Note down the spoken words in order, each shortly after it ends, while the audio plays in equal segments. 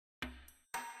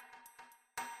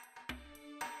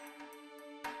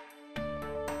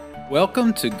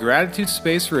Welcome to Gratitude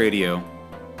Space Radio.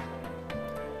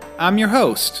 I'm your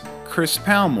host, Chris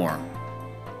Palmore,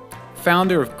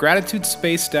 founder of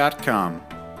GratitudeSpace.com.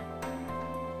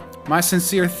 My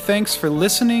sincere thanks for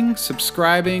listening,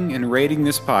 subscribing, and rating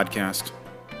this podcast.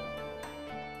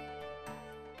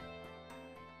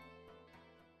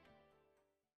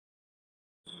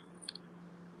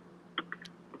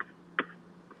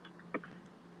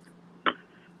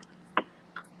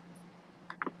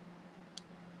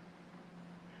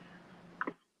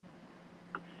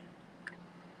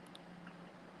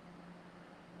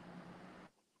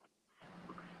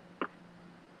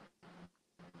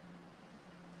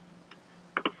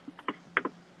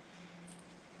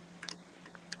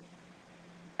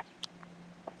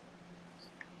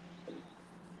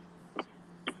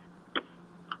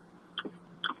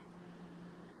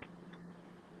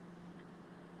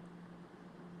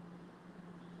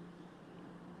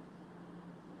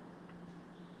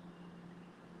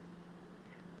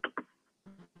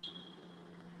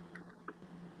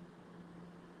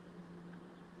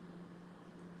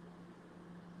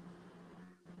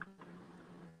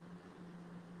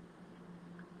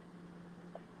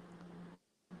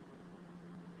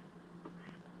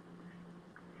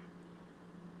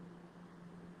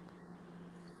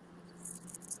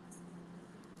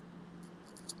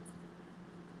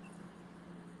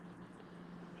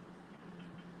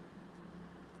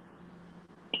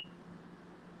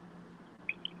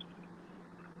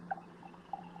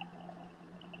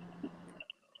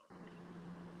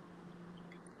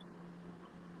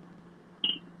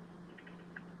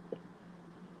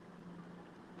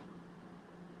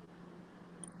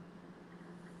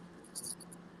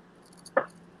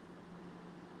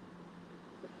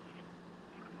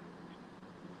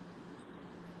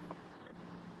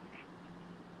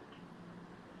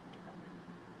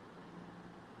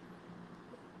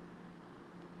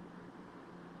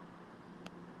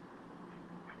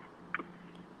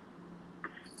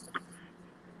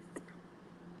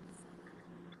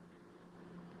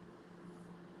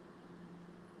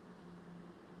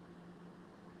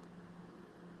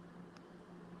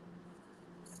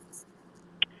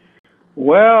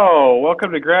 Well,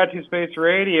 welcome to Gratitude Space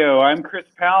Radio. I'm Chris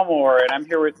Palmore, and I'm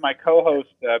here with my co-host,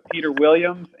 Peter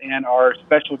Williams, and our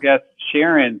special guest,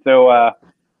 Sharon. So,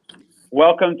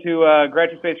 welcome to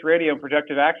Gratitude Space Radio and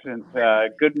Productive Accidents.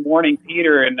 Good morning,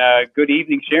 Peter, and good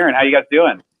evening, Sharon. How you guys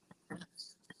doing?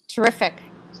 Terrific.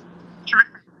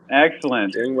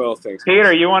 Excellent. Doing well, thanks.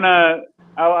 Peter, you want to,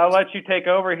 I'll let you take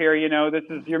over here. You know, this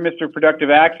is, you're Mr.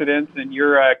 Productive Accidents, and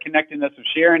you're connecting us with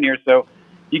Sharon here, so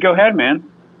you go ahead, man.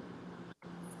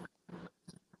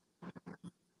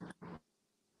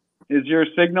 Is your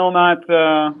signal not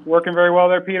working very well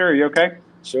there, Peter? Are you okay?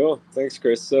 Sure. Thanks,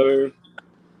 Chris. So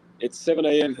it's 7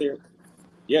 a.m. here.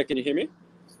 Yeah, can you hear me?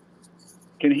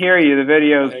 Can hear you. The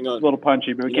video's Hang a on. little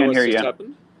punchy, but we You can't know hear what's you. just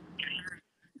happened?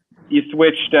 You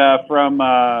switched from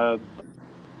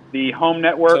the home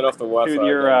network Turn off the Wi-Fi to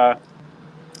your...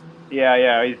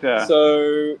 yeah, he's...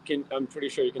 So I'm pretty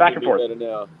sure you can back hear and me forth. better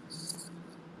now.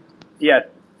 Yes.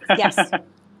 Yes.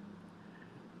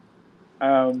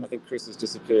 I think Chris has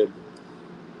disappeared.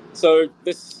 So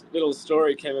this little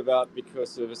story came about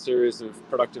because of a series of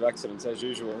productive accidents, as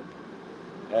usual.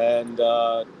 And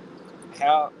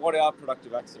what are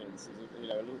productive accidents? You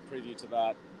know, a little preview to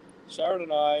that. Sharon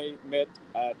and I met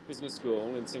at business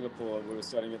school in Singapore. We were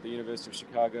studying at the University of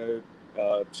Chicago,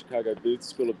 Chicago Booth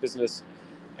School of Business.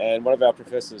 And one of our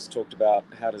professors talked about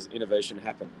how does innovation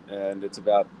happen? And it's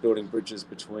about building bridges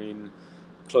between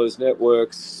closed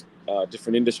networks,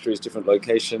 different industries, different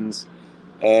locations.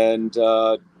 And,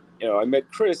 I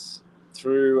met Chris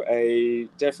through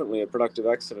definitely a productive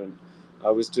accident.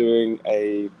 I was doing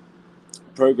a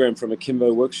program from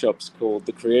Akimbo Workshops called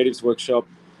the Creatives Workshop.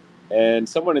 And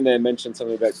someone in there mentioned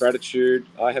something about gratitude.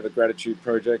 I have a gratitude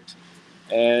project.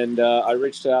 And I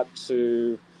reached out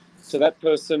to that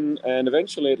person, and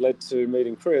eventually it led to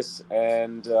meeting Chris,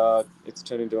 and it's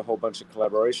turned into a whole bunch of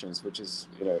collaborations, which is,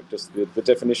 just the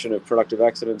definition of productive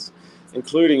accidents,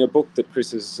 including a book that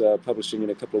Chris is publishing in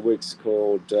a couple of weeks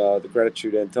called The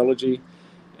Gratitude Anthology.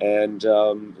 And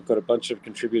we've got a bunch of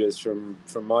contributors from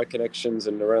my connections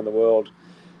and around the world.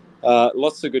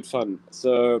 Lots of good fun.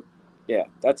 So, yeah,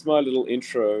 that's my little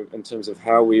intro in terms of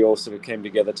how we all sort of came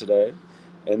together today.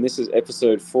 And this is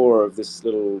episode 4 of this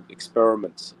little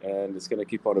experiment, and it's going to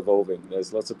keep on evolving.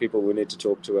 There's lots of people we need to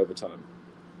talk to over time.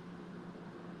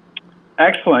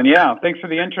 Excellent. Yeah. Thanks for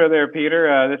the intro there,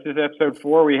 Peter. This is episode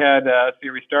 4. We had,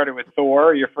 we started with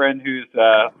Thor, your friend who's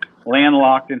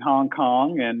landlocked in Hong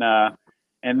Kong, and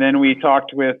and then we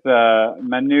talked with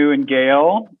Manu and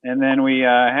Gail, and then we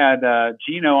had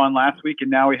Gino on last week,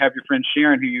 and now we have your friend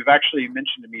Sharon, who you've actually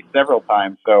mentioned to me several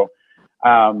times. So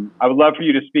I would love for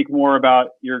you to speak more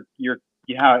about your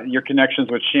connections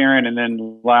with Sharon, and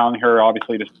then allowing her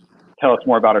obviously to tell us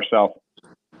more about herself.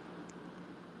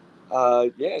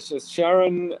 Yeah, so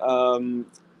Sharon,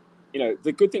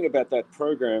 the good thing about that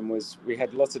program was we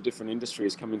had lots of different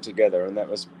industries coming together, and that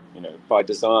was, by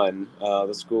design.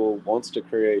 The school wants to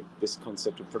create this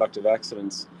concept of productive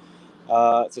accidents.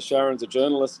 So Sharon's a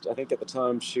journalist. I think at the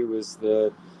time she was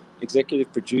the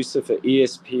executive producer for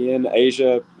ESPN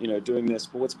Asia, doing their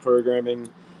sports programming.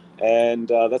 And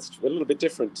that's a little bit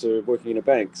different to working in a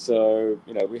bank. So,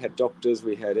 we had doctors,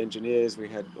 we had engineers, we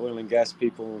had oil and gas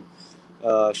people,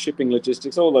 shipping,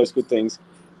 logistics, all those good things.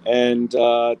 And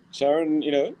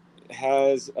Sharon,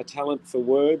 has a talent for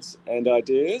words and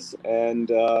ideas. And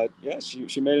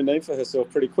she made a name for herself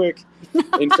pretty quick.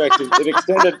 In fact, it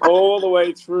extended all the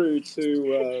way through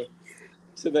to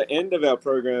the end of our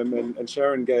program. And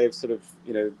Sharon gave sort of,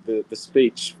 the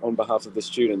speech on behalf of the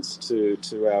students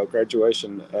to our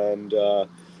graduation. And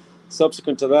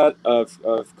subsequent to that,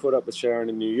 I've caught up with Sharon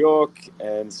in New York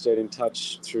and stayed in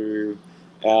touch through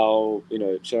our,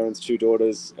 Sharon's two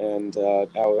daughters and our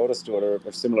oldest daughter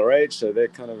of similar age, so they're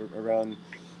kind of around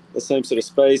the same sort of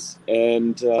space,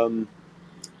 and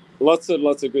lots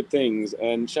of good things.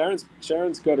 And Sharon's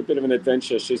got a bit of an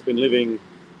adventure. She's been living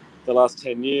the last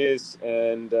 10 years,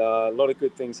 and a lot of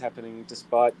good things happening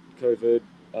despite COVID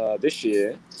this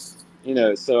year.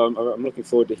 So I'm looking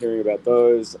forward to hearing about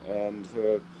those and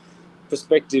her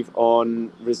perspective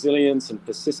on resilience and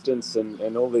persistence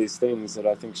and all these things that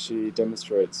I think she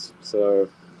demonstrates. So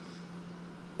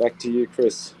back to you,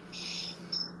 Chris.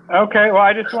 Okay, well,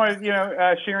 I just wanted,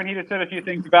 Sharon, he just said a few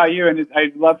things about you, and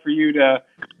I'd love for you to,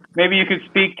 maybe you could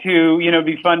speak to, it'd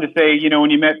be fun to say, when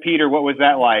you met Peter, what was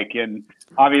that like? And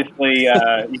obviously,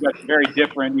 you guys are very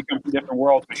different. You come from different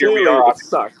worlds, but here we are.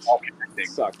 It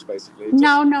sucked, basically.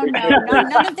 No, none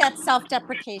of that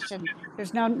self-deprecation.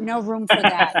 There's no room for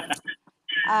that.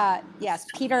 Yes,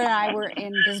 Peter and I were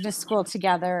in business school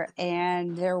together,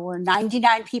 and there were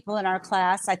 99 people in our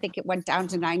class. I think it went down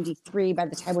to 93 by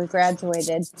the time we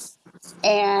graduated.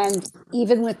 And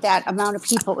even with that amount of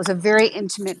people, it was a very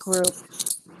intimate group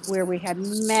where we had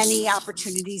many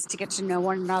opportunities to get to know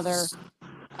one another,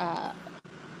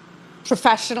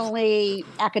 professionally,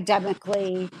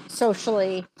 academically,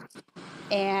 socially.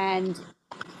 And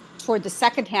toward the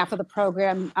second half of the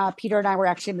program, Peter and I were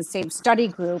actually in the same study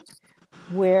group,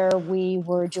 where we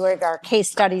were doing our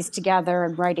case studies together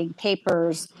and writing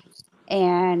papers.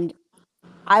 And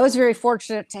I was very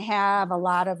fortunate to have a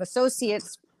lot of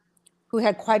associates who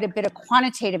had quite a bit of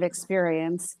quantitative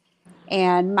experience.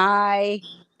 And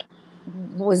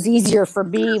was easier for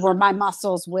me were my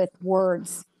muscles with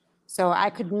words. So I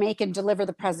could make and deliver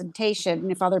the presentation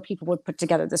if other people would put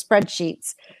together the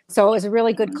spreadsheets. So it was a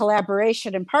really good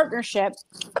collaboration and partnership.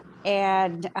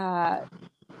 And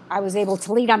I was able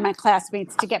to lean on my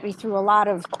classmates to get me through a lot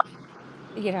of,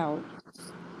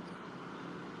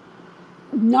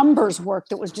 numbers work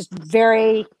that was just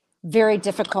very, very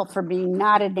difficult for me,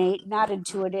 not innate, not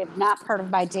intuitive, not part of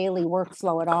my daily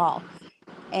workflow at all.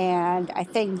 And I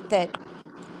think that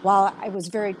while it was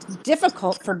very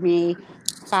difficult for me,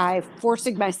 by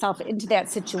forcing myself into that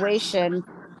situation,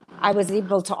 I was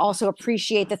able to also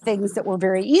appreciate the things that were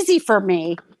very easy for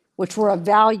me, which were of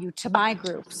value to my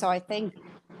group. So I think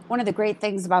one of the great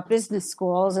things about business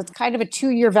schools, it's kind of a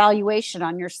 2-year valuation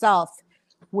on yourself.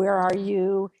 Where are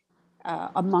you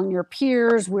among your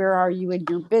peers? Where are you in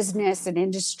your business and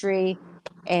industry?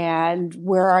 And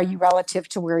where are you relative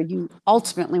to where you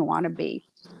ultimately want to be?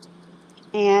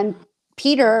 And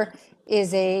Peter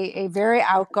is a very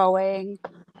outgoing,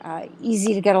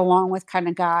 easy to get along with kind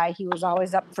of guy. He was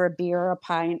always up for a beer or a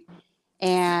pint,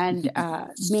 and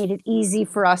made it easy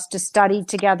for us to study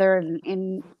together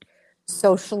in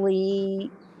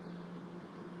socially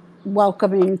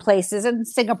welcoming places. And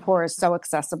Singapore is so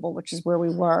accessible, which is where we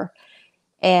were.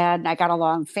 And I got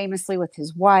along famously with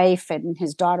his wife, and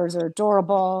his daughters are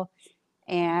adorable.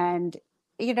 And,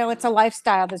 it's a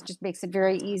lifestyle that just makes it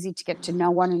very easy to get to know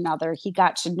one another. He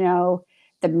got to know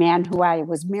the man who I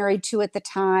was married to at the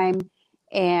time,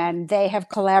 and they have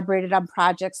collaborated on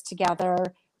projects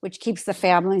together, which keeps the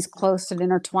families close and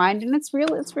intertwined. And it's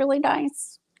really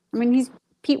nice. I mean, he's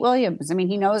Pete Williams. I mean,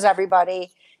 he knows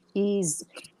everybody. He's,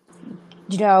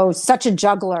 such a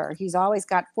juggler. He's always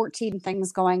got 14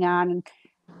 things going on. And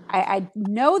I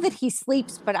know that he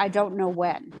sleeps, but I don't know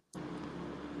when.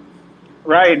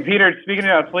 Right. And Peter, speaking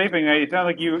about sleeping, it sounds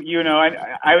like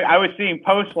I was seeing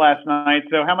posts last night.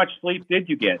 So how much sleep did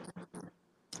you get?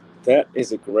 That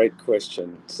is a great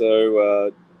question.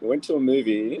 So we went to a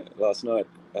movie last night.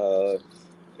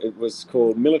 It was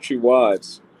called Military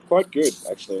Wives. Quite good,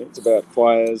 actually. It's about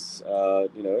choirs,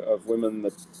 of women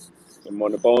that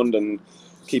want to bond and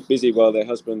keep busy while their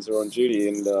husbands are on duty.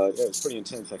 And yeah, it's pretty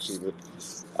intense, actually.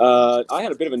 But I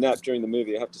had a bit of a nap during the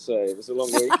movie, I have to say. It was a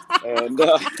long week. And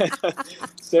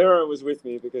Sarah was with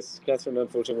me because Catherine,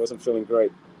 unfortunately, wasn't feeling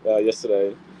great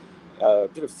yesterday. A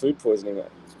bit of food poisoning, I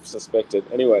suspected.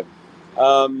 Anyway,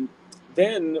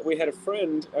 then we had a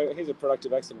friend, he's a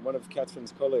productive accident, one of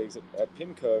Catherine's colleagues at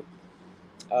PIMCO.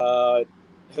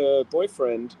 Her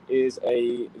boyfriend is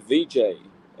a VJ,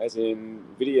 as in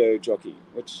video jockey,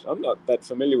 which I'm not that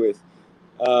familiar with.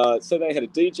 So they had a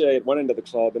DJ at one end of the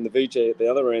club and the VJ at the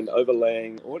other end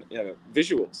overlaying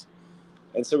visuals.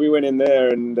 And so we went in there,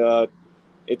 and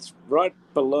it's right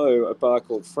below a bar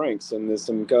called Frank's, and there's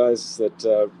some guys that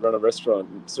run a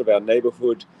restaurant, sort of our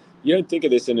neighborhood. You don't think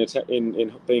of this in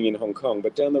being in Hong Kong,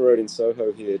 but down the road in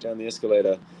Soho here, down the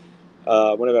escalator,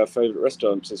 one of our favorite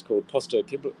restaurants is called Posto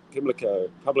Publico,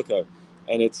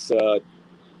 and it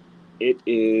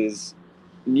is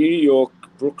New York,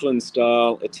 Brooklyn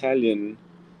style Italian,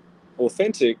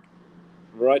 authentic,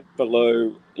 right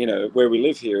below where we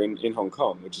live here in Hong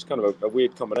Kong, which is kind of a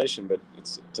weird combination, but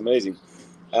it's amazing.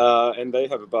 And they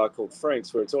have a bar called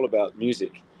Frank's where it's all about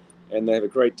music, and they have a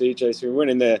great DJ. So we went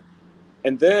in there,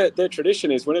 and their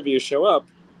tradition is whenever you show up,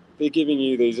 they're giving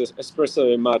you these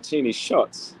espresso martini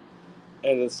shots,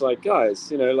 and it's like,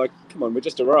 guys, come on, we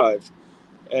just arrived.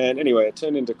 And anyway, it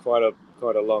turned into quite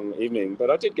a long evening, but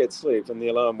I did get sleep, and the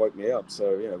alarm woke me up.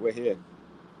 So we're here.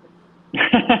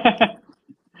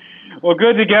 Well,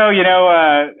 good to go.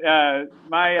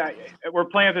 We're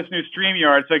playing with this new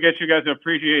StreamYard, so I guess you guys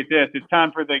appreciate this. It's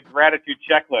time for the gratitude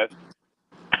checklist.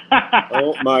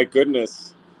 Oh my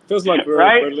goodness! Feels like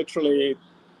we're literally,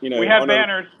 we have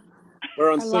banners.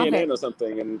 We're on CNN or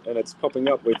something, and it's popping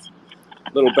up with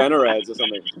little banner ads or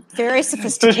something. Very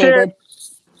sophisticated.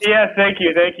 Yes, thank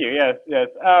you. Yes.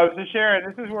 So Sharon,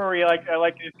 this is where I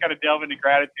like to just kind of delve into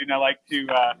gratitude, and I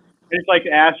just like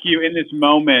to ask you in this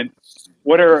moment,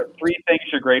 what are 3 things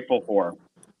you're grateful for?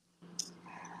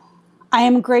 I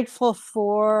am grateful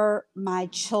for my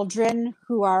children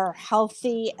who are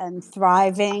healthy and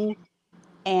thriving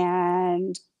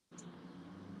and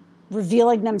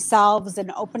revealing themselves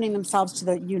and opening themselves to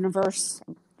the universe.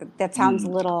 That sounds a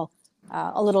little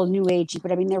new agey,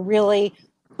 but I mean, they're really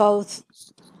both,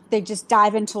 they just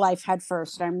dive into life head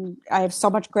first. I have so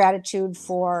much gratitude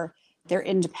for their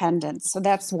independence. So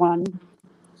that's 1.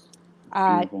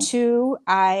 2,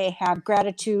 I have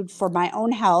gratitude for my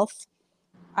own health.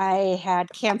 I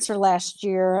had cancer last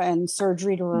year and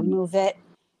surgery to remove it.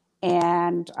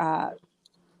 And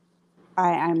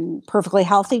I'm perfectly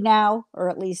healthy now, or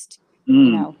at least,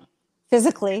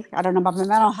 physically. I don't know about my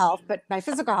mental health, but my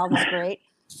physical health is great.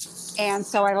 And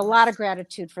so I have a lot of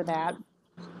gratitude for that.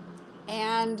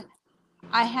 And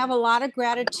I have a lot of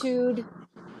gratitude.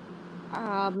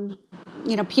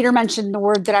 Peter mentioned the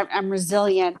word that I'm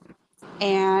resilient.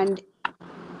 And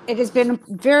it has been a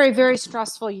very, very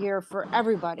stressful year for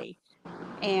everybody.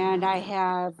 And I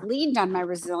have leaned on my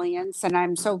resilience, and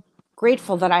I'm so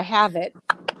grateful that I have it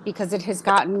because it has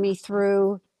gotten me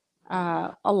through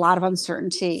a lot of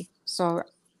uncertainty. So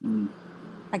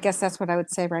I guess that's what I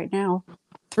would say right now.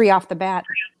 3 off the bat.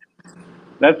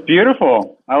 That's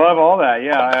beautiful. I love all that.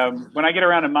 Yeah. When I get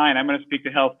around to mine, I'm going to speak to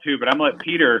health too, but I'm going to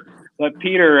let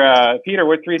Peter,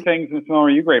 what 3 things in this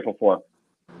moment are you grateful for?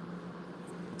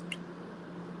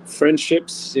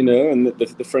 Friendships, and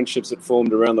the friendships that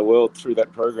formed around the world through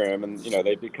that program, and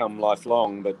they become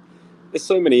lifelong. But there's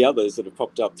so many others that have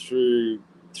popped up through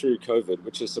COVID,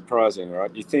 which is surprising, right?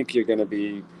 You think you're going to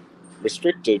be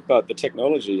restricted, but the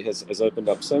technology has opened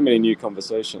up so many new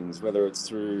conversations, whether it's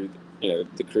through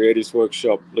the Creatives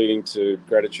Workshop leading to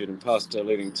Gratitude and Pasta,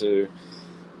 leading to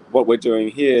what we're doing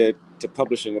here, to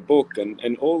publishing a book,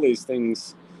 and all these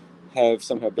things have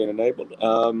somehow been enabled.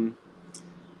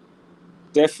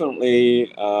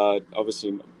 Definitely,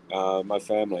 obviously, my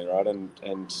family, right?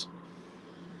 And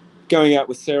going out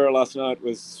with Sarah last night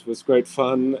was great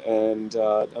fun. And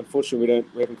unfortunately,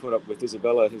 we haven't caught up with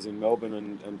Isabella, who's in Melbourne,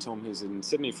 and Tom, who's in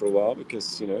Sydney for a while,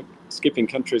 because skipping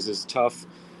countries is tough.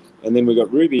 And then we got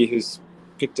Ruby, who's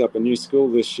picked up a new school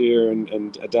this year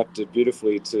and adapted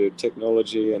beautifully to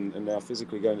technology and now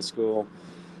physically going to school.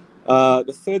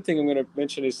 The third thing I'm going to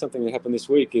mention is something that happened this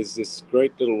week. Is this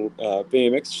great little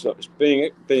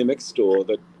BMX store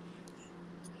that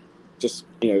just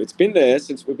it's been there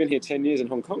since we've been here 10 years in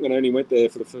Hong Kong, and only went there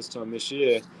for the first time this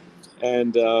year,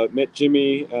 and met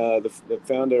Jimmy, the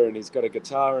founder, and he's got a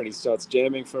guitar and he starts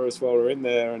jamming for us while we're in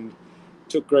there, and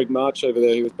took Greg March over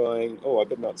there. He was buying, I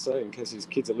better not say in case his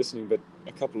kids are listening, but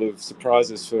a couple of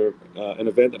surprises for an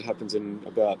event that happens in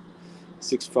about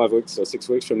 6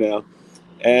 weeks from now.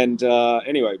 And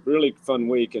anyway, really fun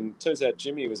week. And turns out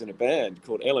Jimmy was in a band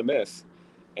called LMF.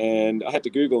 And I had to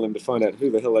Google them to find out who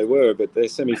the hell they were, but they're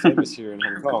semi-famous here in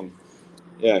Hong Kong.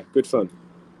 Yeah, good fun.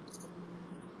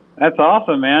 That's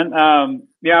awesome, man.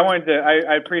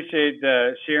 I appreciate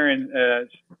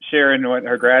sharing what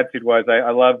her gratitude was. I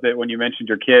loved it when you mentioned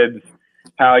your kids,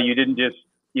 how you didn't just,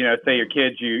 say your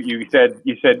kids, you said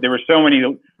there were so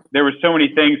many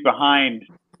things behind,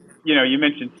 you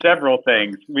mentioned several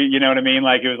things, you know what I mean?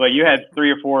 Like, it was like you had 3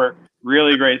 or 4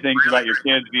 really great things about your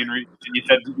kids being, you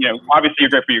said, obviously you're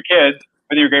great for your kids,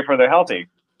 but you're grateful they're healthy.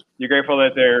 You're grateful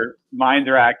that their minds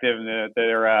are active and that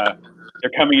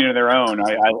they're coming into their own.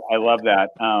 I love that.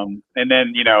 And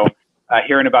then,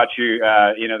 hearing about you,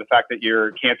 the fact that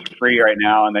you're cancer free right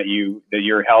now and that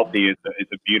you're healthy is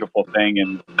a beautiful thing.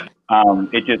 And I'm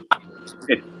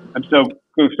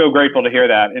so grateful to hear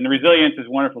that. And the resilience is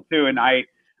wonderful too. And I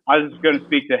was going to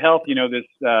speak to health,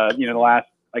 the last,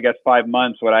 I guess, 5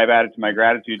 months, what I've added to my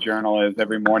gratitude journal is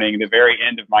every morning, the very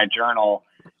end of my journal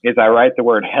is I write the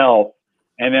word health.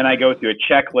 And then I go through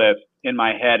a checklist in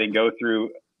my head and go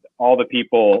through all the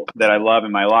people that I love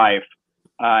in my life.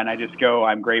 And I just go,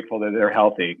 I'm grateful that they're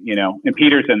healthy, and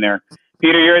Peter's in there.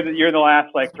 Peter, you're the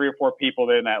last 3 or 4 people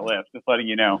that are in that list, just letting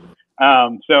you know.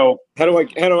 So how do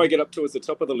I get up towards the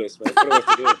top of the list, man? What do I have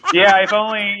to do? Yeah, if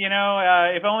only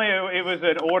it was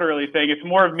an orderly thing. It's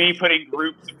more of me putting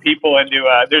groups of people into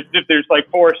there's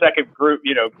 4-second group,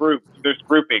 groups. There's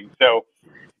grouping. So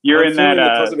you're I'm in that the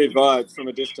positive vibes from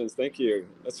a distance. Thank you.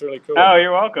 That's really cool. Oh,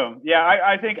 you're welcome. Yeah,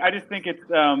 I just think it's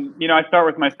I start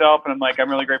with myself and I'm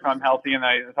really grateful I'm healthy, and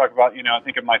I talk about I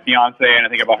think of my fiance and I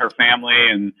think about her family,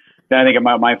 and then I think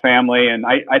about my family, and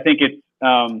I think it's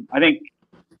I think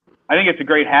it's a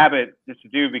great habit just to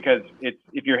do, because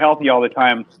if you're healthy all the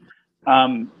time,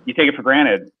 you take it for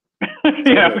granted.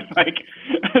 It's like,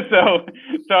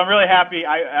 so I'm really happy.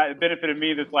 It benefited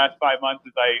me this last 5 months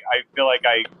is I feel like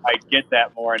I get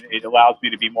that more, and it allows me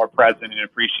to be more present and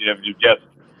appreciative of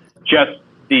just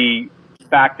the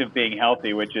fact of being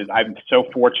healthy, which is I'm so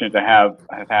fortunate to have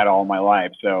had all my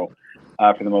life. So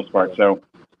for the most part, so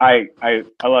I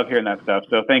love hearing that stuff.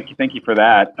 So thank you for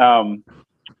that.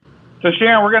 So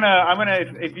Sharon,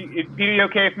 if Peter, you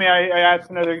okay with me? I ask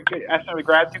another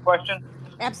gratitude question.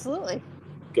 Absolutely.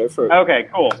 Go for it. Okay,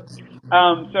 cool.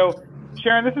 So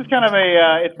Sharon, this is kind of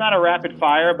it's not a rapid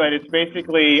fire, but it's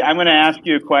basically, I'm going to ask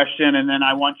you a question, and then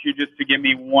I want you just to give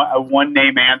me a one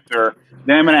name answer.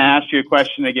 Then I'm going to ask you a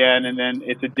question again, and then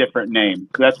it's a different name.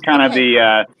 So that's kind of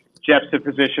the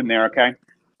juxtaposition there, okay?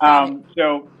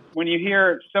 So when you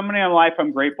hear somebody in life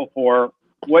I'm grateful for,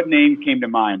 what name came to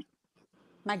mind?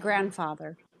 My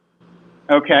grandfather.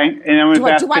 Okay, and I'm going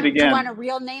to ask it again. Do you want a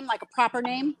real name, like a proper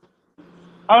name?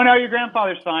 Oh, no, your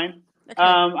grandfather's fine. Okay.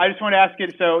 I just want to ask you,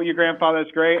 so your grandfather's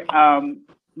great. I'm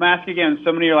going to ask you again,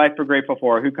 somebody in your life you're grateful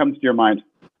for. Who comes to your mind?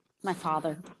 My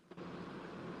father.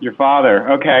 Your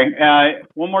father, okay.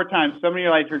 One more time, somebody in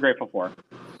your life you're grateful for.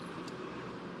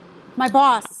 My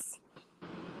boss.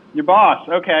 Your boss,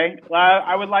 okay. Well,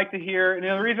 I would like to hear, and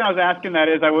the reason I was asking that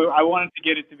is I wanted to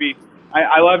get it to be,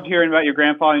 I loved hearing about your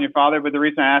grandfather and your father, but the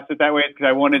reason I asked it that way is because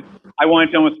I wanted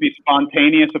to almost be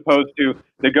spontaneous, opposed to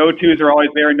the go-tos are always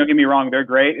there, and don't get me wrong, they're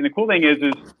great. And the cool thing is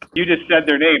you just said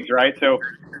their names, right? So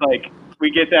we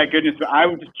get that goodness. But I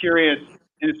was just curious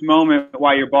in this moment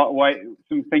why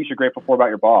some things you're grateful for about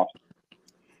your boss.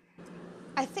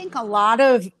 I think a lot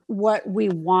of what we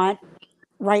want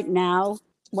right now,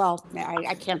 well,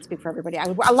 I can't speak for everybody.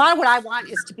 A lot of what I want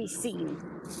is to be seen.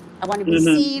 I want to be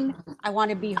seen. I want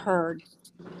to be heard.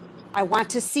 I want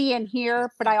to see and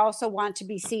hear, but I also want to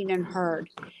be seen and heard.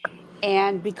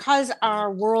 And because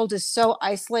our world is so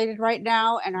isolated right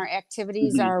now and our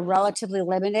activities are relatively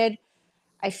limited,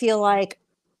 I feel like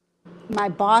my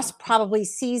boss probably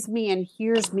sees me and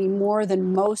hears me more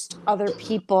than most other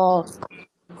people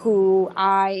who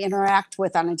I interact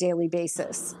with on a daily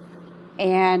basis.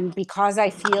 And because I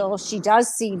feel she does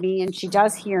see me and she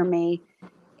does hear me,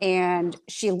 and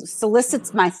she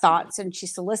solicits my thoughts and she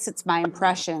solicits my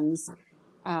impressions,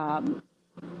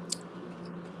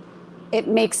 it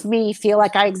makes me feel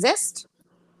like I exist.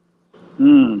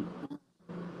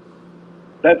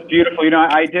 That's beautiful.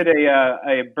 I did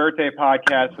a birthday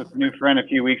podcast with a new friend a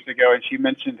few weeks ago, and she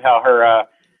mentioned how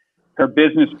her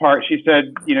business she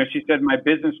said my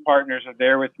business partners are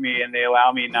there with me and they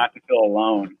allow me not to feel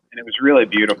alone. And it was really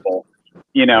beautiful,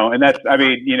 and that's,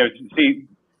 see,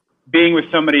 being with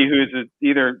somebody who is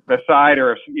either beside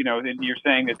or, and you're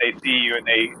saying that they see you and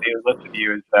they listen to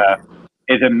you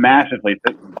is a massively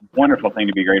wonderful thing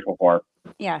to be grateful for.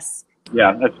 Yes.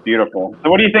 Yeah, that's beautiful. So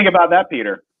what do you think about that,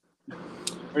 Peter?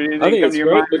 I think it's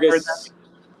great because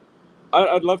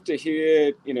I'd love to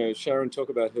hear, Sharon talk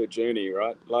about her journey,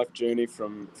 right? Life journey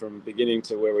from beginning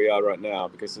to where we are right now,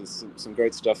 because there's some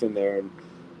great stuff in there. And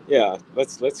yeah,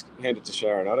 let's hand it to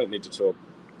Sharon. I don't need to talk.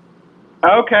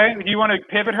 Okay. Do you want to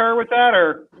pivot her with that,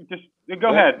 or just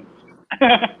go ahead?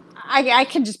 I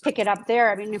can just pick it up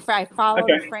there. I mean, if I follow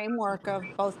Okay. the framework of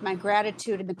both my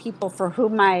gratitude and the people for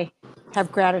whom I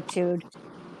have gratitude,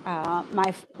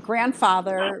 my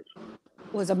grandfather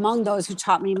was among those who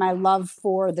taught me my love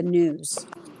for the news.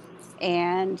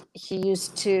 And he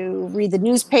used to read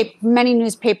the many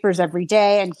newspapers every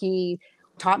day. And he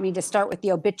taught me to start with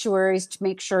the obituaries to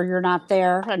make sure you're not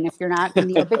there. And if you're not in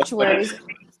the obituaries,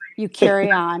 you carry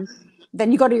on.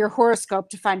 Then you go to your horoscope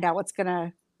to find out what's going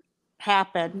to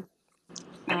happen.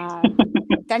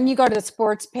 Then you go to the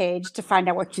sports page to find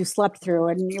out what you slept through.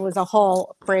 And it was a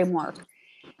whole framework.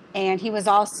 And he was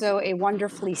also a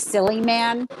wonderfully silly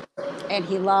man. And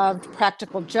he loved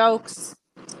practical jokes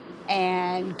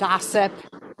and gossip.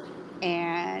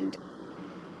 And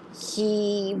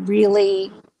he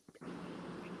really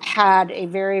had a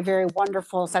very, very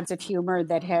wonderful sense of humor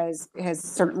that has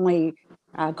certainly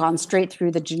gone straight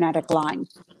through the genetic line.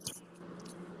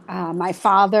 My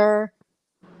father,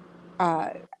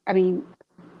 I mean,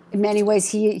 in many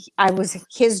ways, I was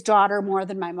his daughter more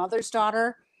than my mother's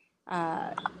daughter.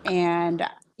 And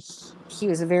he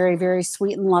was a very, very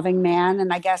sweet and loving man.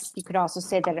 And I guess you could also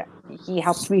say that he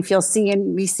helped me feel seen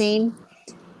and be seen.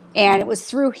 And it was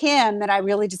through him that I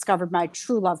really discovered my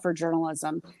true love for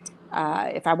journalism.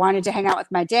 If I wanted to hang out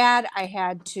with my dad, I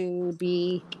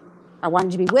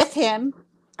wanted to be with him.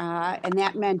 And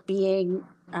that meant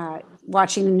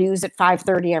watching the news at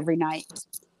 5:30 every night.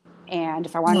 And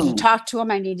if I wanted to talk to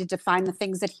him, I needed to find the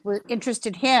things that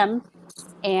interested him.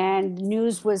 And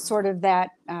news was sort of that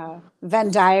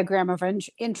Venn diagram of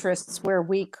interests where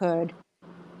we could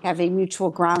have a mutual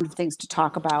ground of things to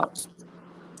talk about.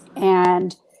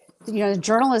 And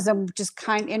journalism, just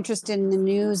interest in the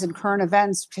news and current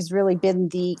events has really been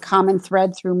the common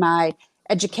thread through my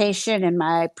education and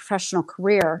my professional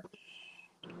career.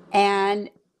 And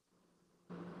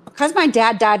because my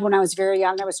dad died when I was very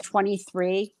young, I was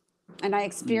 23, and I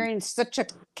experienced such a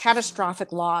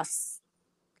catastrophic loss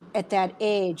at that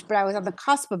age, but I was on the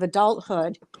cusp of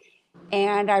adulthood.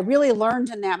 And I really learned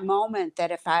in that moment that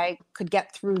if I could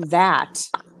get through that,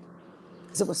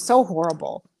 because it was so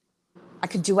horrible, I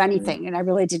could do anything. And I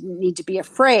really didn't need to be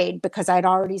afraid because I'd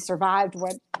already survived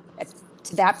what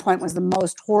to that point was the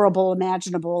most horrible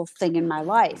imaginable thing in my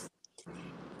life.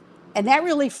 And that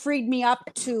really freed me up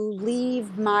to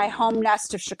leave my home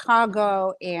nest of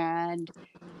Chicago and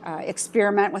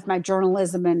experiment with my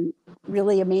journalism in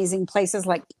really amazing places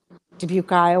like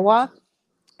Dubuque, Iowa,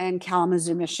 and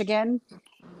Kalamazoo, Michigan.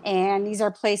 And these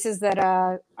are places that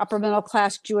a upper middle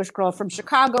class Jewish girl from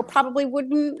Chicago probably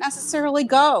wouldn't necessarily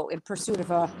go in pursuit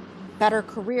of a better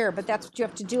career, but that's what you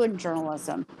have to do in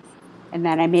journalism. And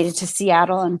then I made it to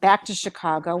Seattle and back to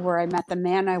Chicago, where I met the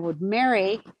man I would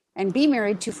marry and be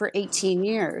married to for 18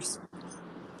 years.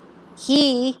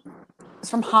 He was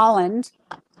from Holland,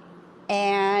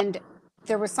 and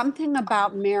there was something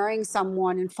about marrying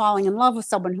someone and falling in love with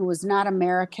someone who was not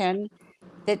American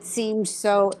that seemed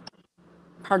so,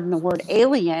 pardon the word,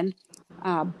 alien,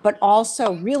 but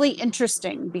also really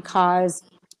interesting because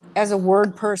as a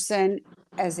word person,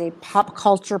 as a pop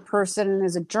culture person, and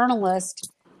as a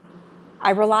journalist, I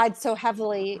relied so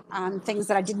heavily on things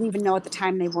that I didn't even know at the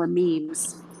time they were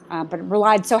memes, but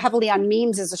relied so heavily on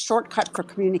memes as a shortcut for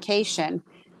communication.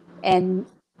 And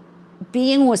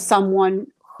being with someone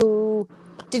who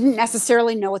didn't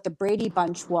necessarily know what the Brady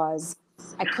Bunch was,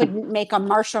 I couldn't make a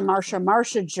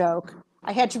Marsha joke.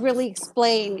 I had to really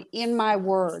explain in my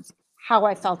words how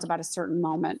I felt about a certain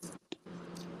moment.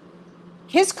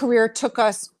 His career took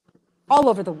us all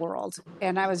over the world,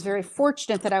 and I was very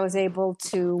fortunate that I was able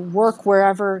to work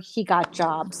wherever he got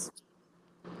jobs.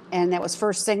 And that was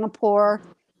first Singapore,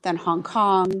 then Hong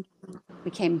Kong.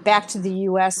 We came back to the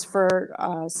US for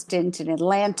a stint in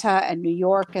Atlanta and New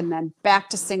York, and then back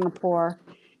to Singapore.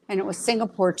 And it was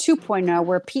Singapore 2.0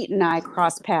 where Pete and I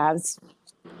crossed paths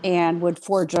and would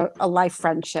forge a life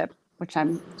friendship, which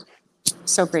I'm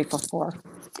so grateful for.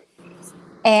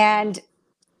 And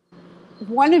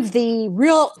one of the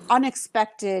real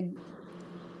unexpected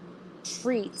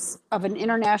treats of an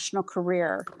international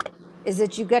career is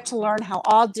that you get to learn how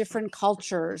all different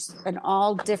cultures and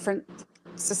all different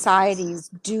societies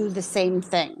do the same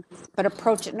thing, but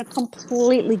approach it in a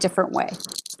completely different way.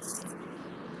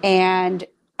 And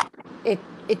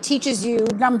it it teaches you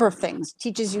a number of things. It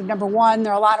teaches you, number one,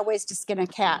 there are a lot of ways to skin a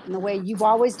cat, and the way you've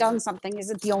always done something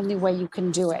isn't the only way you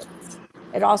can do it.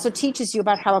 It also teaches you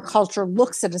about how a culture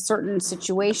looks at a certain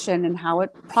situation and how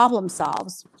it problem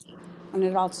solves. And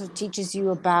it also teaches you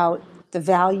about the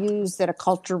values that a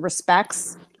culture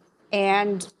respects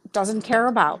and doesn't care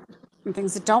about, and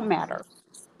things that don't matter.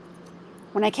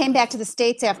 When I came back to the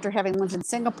States after having lived in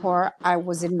Singapore, I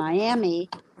was in Miami,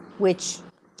 which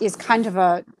is kind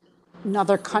of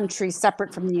another country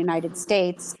separate from the United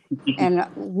States, and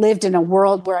lived in a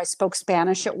world where I spoke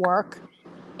Spanish at work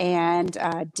and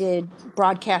did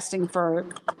broadcasting for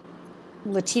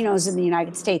Latinos in the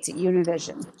United States at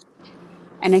Univision.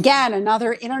 And again,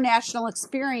 another international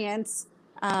experience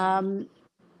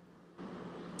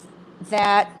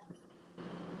that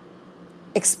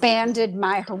expanded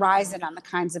my horizon on the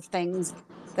kinds of things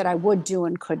that I would do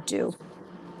and could do.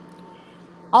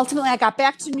 Ultimately, I got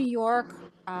back to New York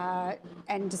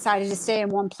and decided to stay in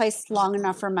one place long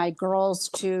enough for my girls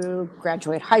to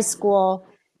graduate high school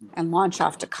and launch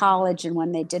off to college. And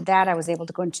when they did that, I was able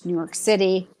to go into New York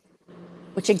City,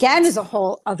 which again is a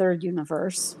whole other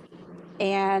universe.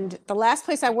 And the last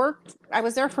place I worked, I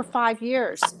was there for 5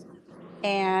 years.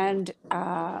 And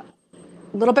a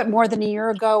little bit more than a year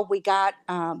ago, we got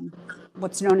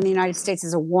what's known in the United States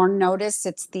as a WARN notice.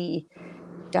 It's the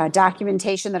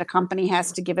documentation that a company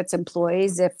has to give its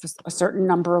employees if a certain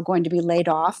number are going to be laid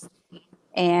off.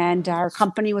 And our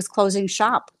company was closing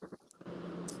shop.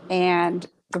 And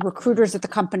the recruiters at the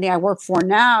company I work for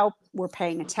now were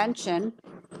paying attention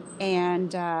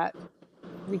and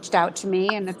reached out to me.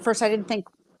 And at first I didn't think,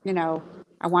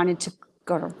 I wanted to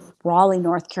go to Raleigh,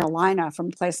 North Carolina from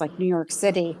a place like New York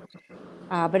City.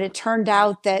 But it turned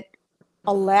out that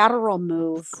a lateral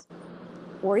move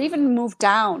or even move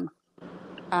down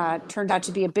turned out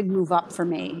to be a big move up for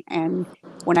me. And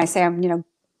when I say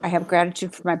I have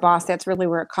gratitude for my boss, that's really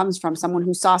where it comes from. Someone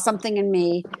who saw something in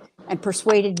me and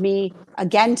persuaded me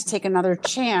again to take another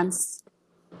chance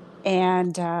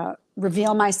and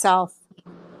reveal myself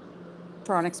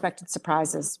for unexpected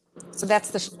surprises. So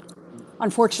that's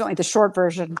unfortunately the short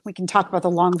version. We can talk about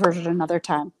the long version another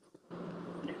time.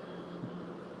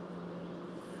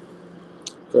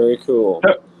 Very cool.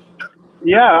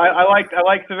 Yeah, I like.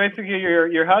 So basically,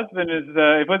 your husband is. If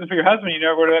it wasn't for your husband, you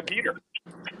never would have met Peter.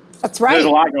 That's right. There's a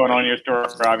lot going on in your story,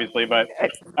 obviously, but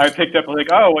I picked up like,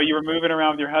 oh, well, you were moving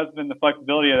around with your husband, the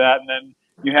flexibility of that, and then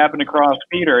you happened to cross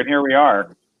Peter, and here we are.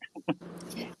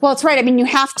 Well, it's right. I mean, you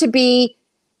have to be.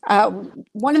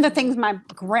 One of the things my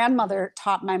grandmother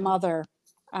taught my mother,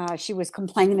 she was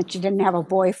complaining that she didn't have a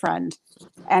boyfriend,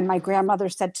 and my grandmother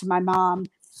said to my mom,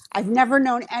 "I've never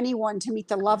known anyone to meet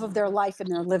the love of their life in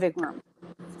their living room,"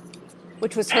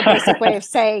 which was her basic way of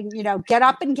saying, get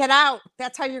up and get out.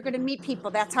 That's how you're going to meet people.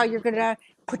 That's how you're going to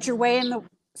put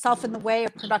yourself in the way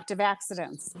of productive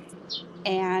accidents.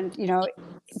 And,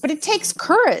 but it takes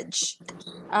courage.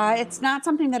 It's not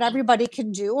something that everybody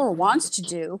can do or wants to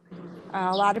do.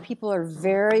 A lot of people are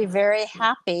very, very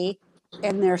happy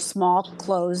in their small,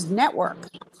 closed network.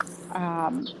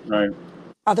 Right.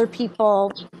 Other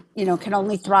people, can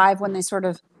only thrive when they sort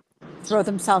of throw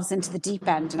themselves into the deep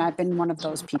end. And I've been one of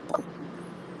those people.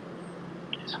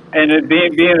 And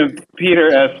being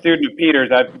a student of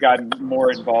Peter's, I've gotten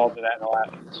more involved in that in the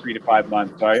last 3 to 5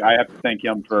 months. So I have to thank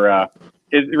him for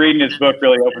reading his book.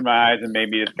 Really opened my eyes and made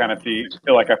me just kind of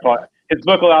feel like his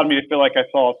book allowed me to feel like I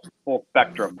saw a full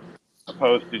spectrum,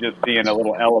 opposed to just seeing a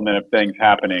little element of things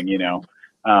happening.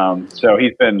 So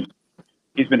he's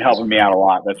been helping me out a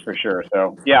lot. That's for sure.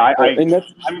 So yeah,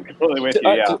 I'm completely with you.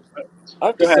 Yeah. I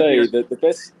have to say that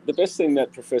the best thing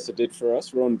that Professor did for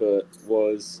us, Ron Burt,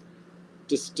 was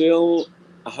distill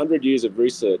 100 years of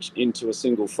research into a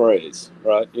single phrase,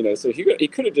 right? So he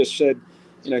could have just said,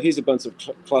 here's a bunch of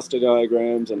cluster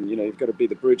diagrams, and you've got to be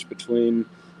the bridge between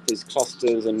these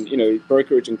clusters, and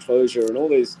brokerage and closure, and all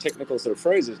these technical sort of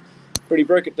phrases. But he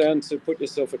broke it down to put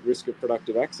yourself at risk of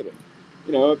productive accident.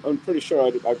 I'm pretty sure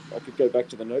I could go back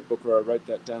to the notebook where I wrote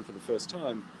that down for the first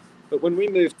time. But when we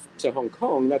moved to Hong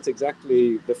Kong, that's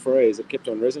exactly the phrase that kept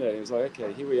on resonating. It was like,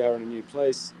 okay, here we are in a new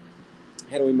place.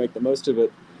 How do we make the most of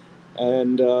it?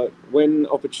 And when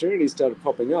opportunities started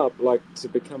popping up, like to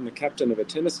become the captain of a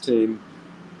tennis team,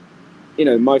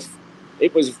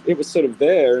 it was sort of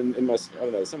there in my, I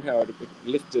don't know, somehow it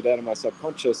lifted out of my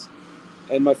subconscious.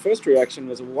 And my first reaction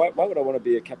was, why would I want to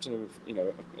be a captain of,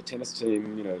 a tennis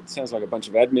team? It sounds like a bunch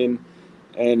of admin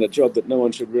and a job that no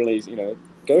one should really,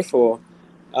 go for.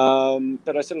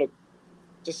 But I said, look,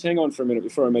 just hang on for a minute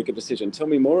before I make a decision. Tell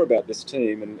me more about this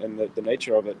team and the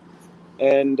nature of it.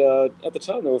 And at the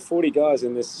time, there were 40 guys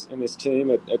in this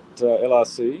team at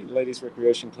LRC, Ladies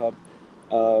Recreation Club.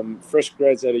 fresh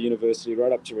grads out of university,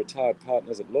 right up to retired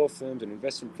partners at law firms and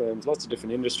investment firms, lots of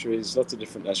different industries, lots of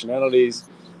different nationalities,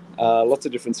 lots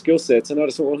of different skill sets. And I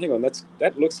just thought, well, hang on,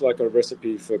 that looks like a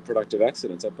recipe for productive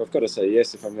accidents. I've got to say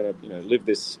yes if I'm going to live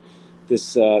this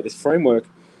framework.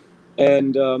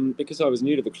 And because I was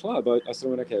new to the club, I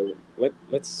sort of went, okay, well,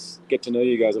 let's get to know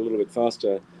you guys a little bit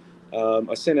faster.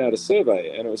 I sent out a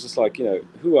survey, and it was just like,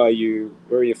 who are you?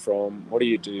 Where are you from? What do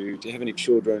you do? Do you have any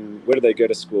children? Where do they go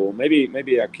to school?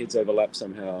 Maybe our kids overlap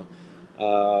somehow.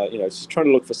 Just trying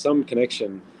to look for some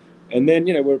connection. And then,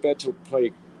 we're about to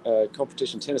play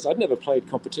competition tennis. I'd never played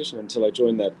competition until I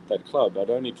joined that club. I'd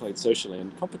only played socially,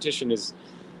 and competition is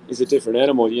a different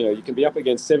animal. You can be up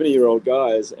against 70-year-old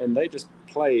guys, and they just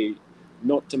play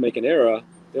not to make an error.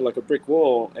 They're like a brick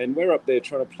wall, and we're up there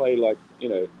trying to play like,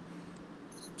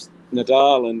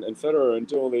 Nadal and Federer and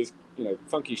do all these,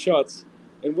 funky shots,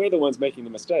 and we're the ones making the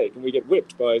mistake, and we get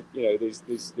whipped by,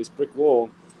 this brick wall.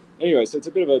 Anyway, so it's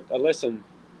a bit of a lesson.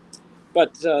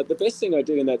 But the best thing I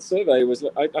did in that survey was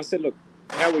I said, look,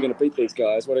 how are we going to beat these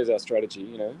guys? What is our strategy?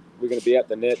 We're going to be at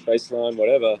the net, baseline,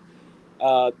 whatever.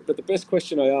 But the best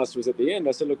question I asked was at the end.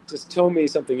 I said, look, just tell me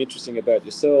something interesting about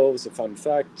yourselves, a fun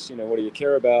fact, what do you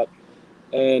care about?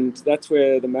 And that's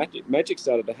where the magic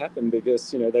started to happen, because,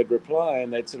 they'd reply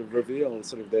and they'd sort of reveal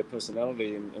sort of their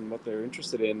personality and what they're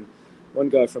interested in. One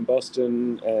guy from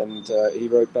Boston, and he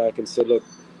wrote back and said, look,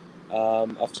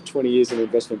 after 20 years in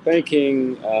investment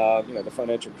banking, the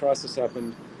financial crisis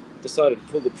happened, decided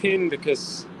to pull the pin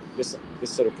because this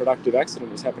sort of productive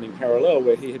accident was happening parallel,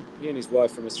 where he and his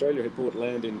wife from Australia had bought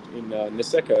land in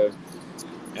Niseko,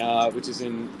 which is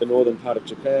in the northern part of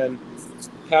Japan.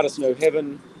 Powder snow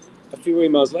heaven. A few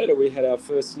emails later, we had our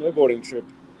first snowboarding trip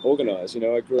organised.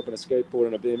 I grew up on a skateboard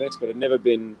and a BMX, but had never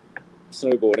been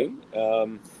snowboarding.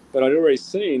 But I'd already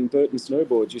seen Burton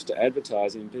Snowboards used to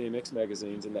advertise in BMX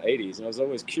magazines in the 80s, and I was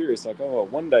always curious, like, oh,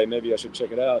 one day maybe I should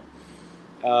check it out.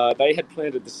 They had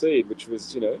planted the seed, which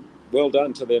was, well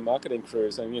done to their marketing crew,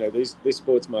 saying, these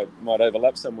sports might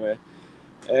overlap somewhere.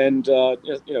 And, a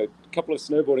couple of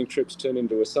snowboarding trips turned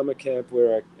into a summer camp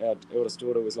where our eldest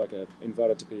daughter was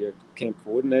invited to be a camp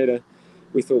coordinator.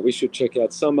 We thought we should check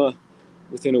out summer.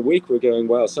 Within a week, we're going,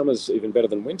 wow, summer's even better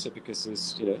than winter, because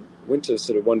there's, winter's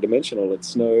sort of one-dimensional. It's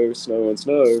snow, snow, and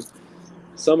snow.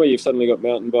 Summer, you've suddenly got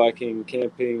mountain biking,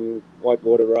 camping,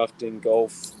 whitewater rafting,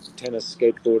 golf, tennis,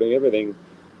 skateboarding, everything.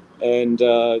 And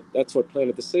that's what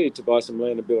planted the seed to buy some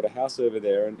land and build a house over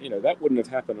there. And, that wouldn't have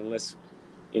happened unless,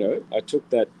 I took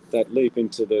that leap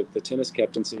into the tennis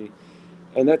captaincy.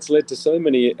 And that's led to so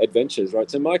many adventures,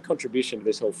 right? So my contribution to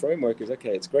this whole framework is,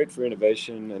 okay, it's great for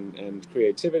innovation and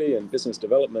creativity and business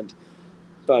development,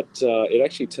 but it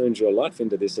actually turns your life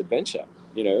into this adventure.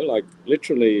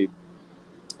 Literally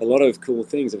a lot of cool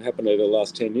things have happened over the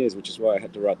last 10 years, which is why I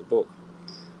had to write the book.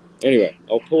 Anyway,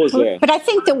 I'll pause there. But I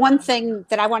think the one thing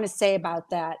that I want to say about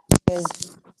that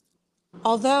is,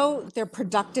 although they're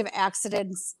productive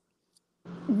accidents,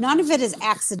 none of it is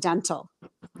accidental.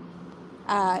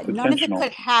 None of it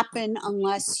could happen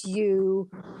unless you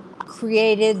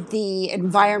created the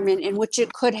environment in which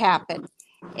it could happen.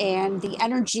 And the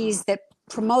energies that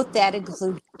promote that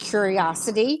include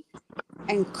curiosity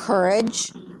and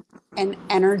courage and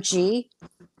energy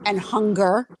and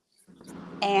hunger.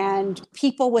 And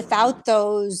people without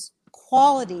those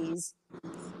qualities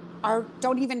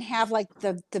don't even have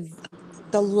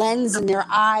the lens in their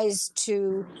eyes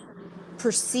to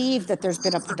perceive that there's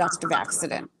been a productive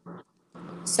accident.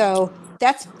 So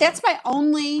that's my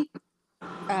only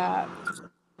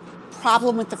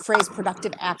problem with the phrase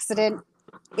productive accident,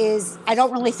 is I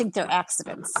don't really think they're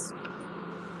accidents.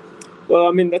 Well,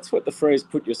 I mean, that's what the phrase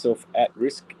 "put yourself at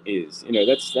risk" is.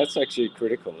 That's actually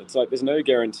critical. It's like there's no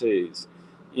guarantees.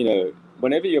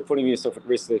 Whenever you're putting yourself at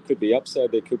risk, there could be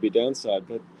upside, there could be downside.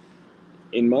 But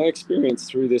in my experience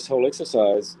through this whole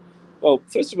exercise, well,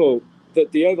 first of all,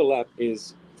 the overlap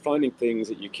is finding things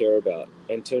that you care about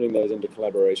and turning those into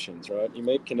collaborations, right? You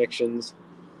make connections.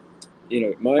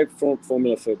 My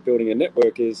formula for building a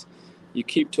network is you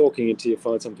keep talking until you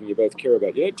find something you both care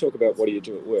about. You don't talk about what do you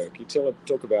do at work. You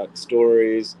talk about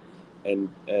stories and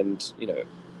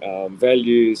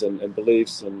values and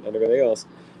beliefs and everything else.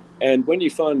 And when you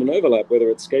find an overlap, whether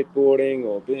it's skateboarding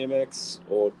or BMX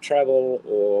or travel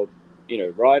or,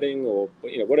 riding or,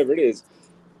 whatever it is,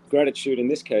 gratitude in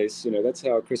this case, that's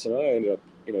how Chris and I ended up,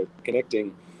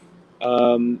 connecting.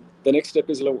 The next step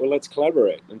is, well, let's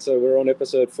collaborate. And so we're on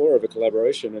episode 4 of a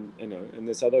collaboration, and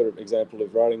this other example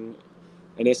of writing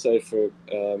an essay for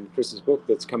Chris's book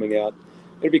that's coming out.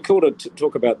 It'd be cool to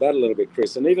talk about that a little bit,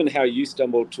 Chris, and even how you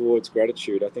stumbled towards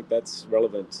gratitude. I think that's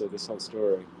relevant to this whole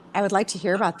story. I would like to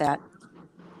hear about that.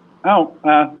 Oh,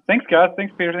 thanks, Gus.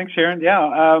 Thanks, Peter. Thanks, Sharon.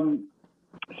 Yeah.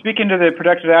 Speaking to the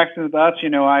productive accident with us,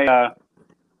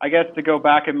 I guess to go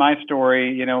back in my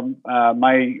story,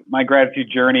 my gratitude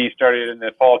journey started in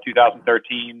the fall of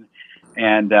 2013,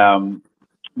 and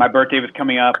my birthday was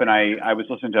coming up, and I was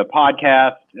listening to a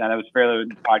podcast, and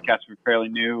podcasts were fairly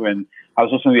new, and I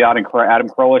was listening to the Adam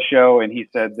Carolla show, and he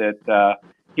said that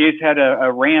he's had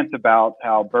a rant about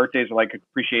how birthdays are like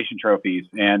appreciation trophies,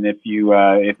 and if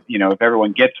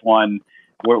everyone gets one,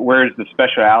 where's the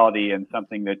speciality in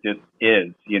something that just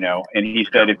is, And he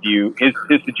said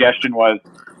his suggestion was,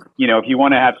 if you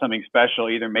want to have something special,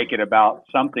 either make it about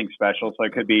something special, so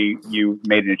it could be you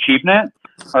made an achievement,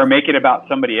 or make it about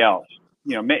somebody else.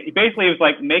 Basically it was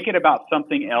like, make it about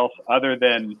something else other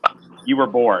than you were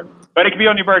born, but it could be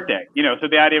on your birthday. So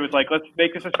the idea was like, let's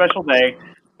make this a special day,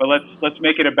 but let's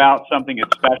make it about something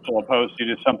that's special opposed to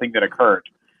just something that occurred.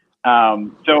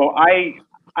 So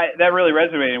that really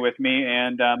resonated with me,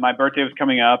 and my birthday was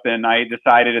coming up, and I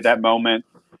decided at that moment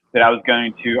that I was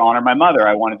going to honor my mother.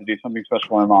 I wanted to do something special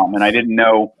for my mom, and I didn't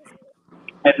know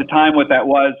at the time what that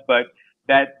was, but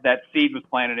that seed was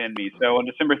planted in me. So on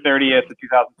December 30th of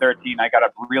 2013, I got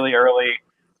up really early,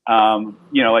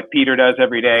 like Peter does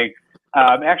every day.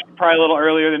 Actually, probably a little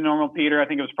earlier than normal, Peter. I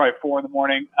think it was probably 4 in the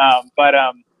morning, but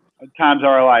times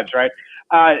are our lives, right?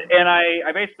 And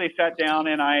I basically sat down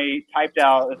and I typed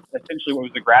out essentially what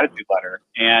was a gratitude letter.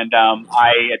 And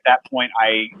at that point,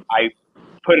 I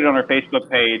put it on our Facebook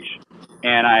page,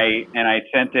 and I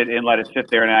sent it and let it sit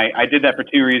there. And I did that for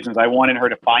 2 reasons. I wanted her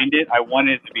to find it. I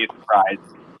wanted it to be a surprise,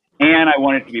 and I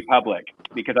wanted it to be public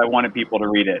because I wanted people to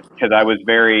read it, because I was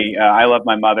I love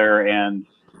my mother, and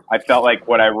I felt like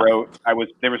what I wrote,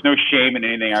 there was no shame in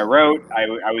anything I wrote. I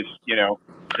was,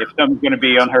 if something's going to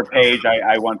be on her page,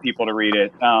 I want people to read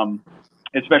it.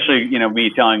 Especially,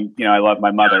 me telling, I love my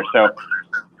mother.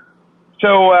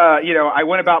 So, I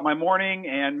went about my morning,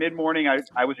 and mid-morning,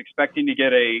 I was expecting to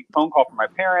get a phone call from my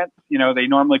parents. They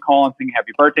normally call and sing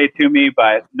happy birthday to me,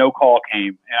 but no call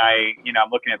came. And I'm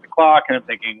looking at the clock, and I'm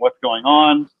thinking, what's going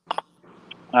on?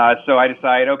 So I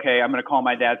decide, okay, I'm going to call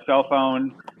my dad's cell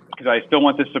phone, because I still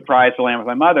want this surprise to land with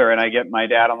my mother. And I get my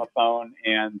dad on the phone,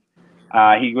 and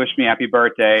he wished me happy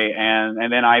birthday. And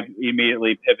then I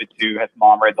immediately pivot to, has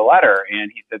mom read the letter?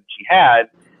 And he said she had,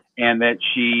 and that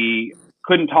she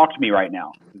couldn't talk to me right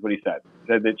now, is what he said.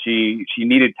 Said that she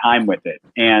needed time with it.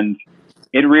 And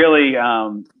it really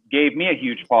gave me a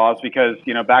huge pause, because,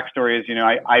 backstory is,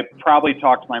 I probably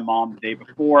talked to my mom the day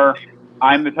before.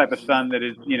 I'm the type of son that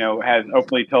is, has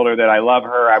openly told her that I love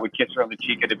her. I would kiss her on the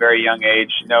cheek at a very young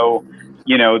age. No,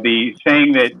 the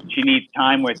saying that she needs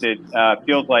time with it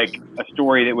feels like a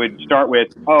story that would start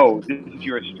with, oh, this is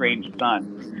your estranged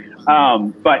son.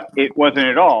 But it wasn't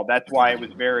at all. That's why it was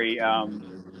very,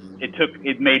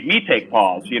 it made me take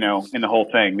pause, in the whole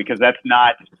thing, because that's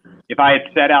not, if I had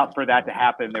set out for that to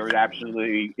happen, there would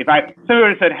absolutely, somebody would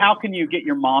have said, how can you get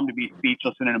your mom to be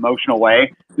speechless in an emotional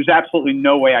way? There's absolutely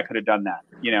no way I could have done that.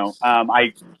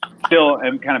 I still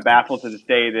am kind of baffled to this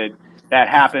day that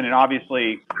happened. And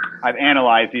obviously I've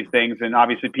analyzed these things, and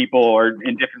obviously people are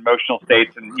in different emotional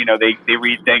states, and, they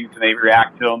read things and they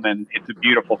react to them, and it's a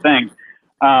beautiful thing.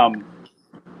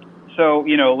 So,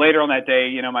 later on that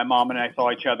day, my mom and I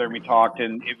saw each other, and we talked,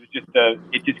 and it was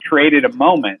it just created a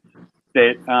moment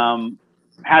that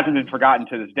hasn't been forgotten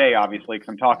to this day, obviously, because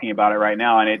I'm talking about it right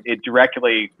now. And it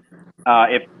directly,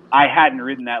 if I hadn't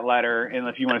written that letter, and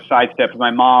if you want to sidestep, if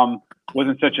my mom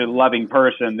wasn't such a loving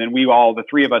person, then the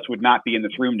 3 of us would not be in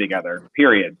this room together,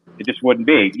 period. It just wouldn't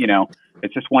be,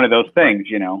 it's just one of those things,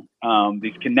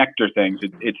 these connector things.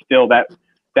 It's still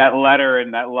that letter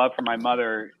and that love for my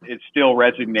mother is still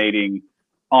resonating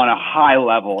on a high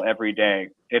level every day.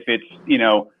 If it's,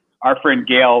 our friend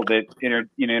Gail that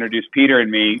introduced Peter and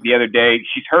me the other day,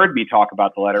 she's heard me talk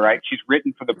about the letter, right? She's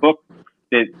written for the book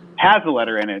that has the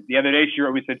letter in it. The other day she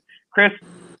wrote me, said, Chris,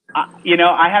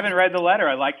 I haven't read the letter.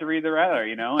 I'd like to read the letter,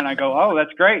 and I go, oh,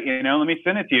 that's great. Let me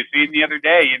send it to you. So even the other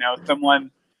day, someone's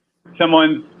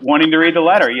wanting to read the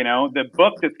letter, the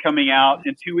book that's coming out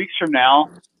in 2 weeks from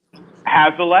now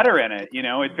has the letter in it.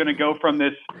 It's going to go from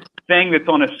this thing that's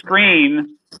on a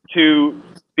screen to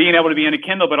being able to be in a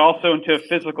Kindle, but also into a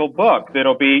physical book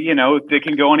that'll be, that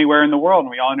can go anywhere in the world.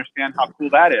 And we all understand how cool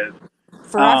that is.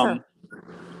 Forever.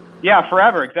 Yeah,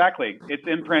 forever. Exactly. It's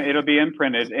it'll be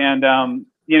imprinted. And,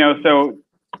 so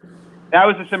that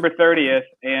was December 30th,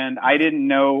 and I didn't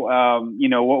know,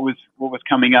 what was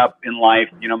coming up in life.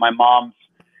 My mom's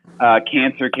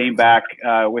cancer came back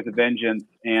with a vengeance,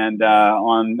 and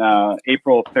on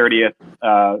April 30th,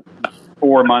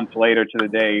 4 months later to the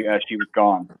day, she was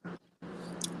gone.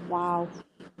 Wow.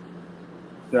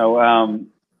 So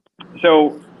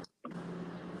So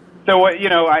what,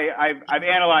 I've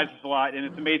analyzed this a lot, and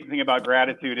it's amazing thing about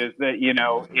gratitude is that,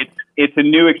 it's a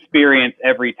new experience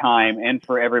every time and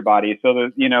for everybody. So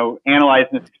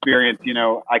analyzing this experience,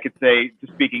 I could say,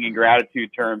 just speaking in gratitude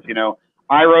terms,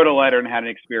 I wrote a letter and had an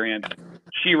experience.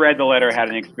 She read the letter, had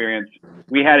an experience.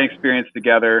 We had an experience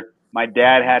together. My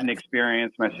dad had an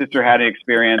experience. My sister had an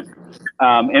experience.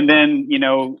 And then,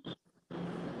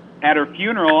 at her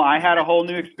funeral, I had a whole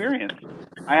new experience.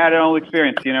 I had an old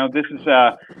experience. This is,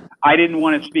 I didn't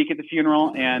want to speak at the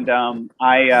funeral, and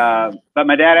but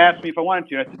my dad asked me if I wanted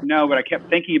to. I said no, but I kept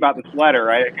thinking about this letter.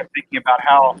 Right? I kept thinking about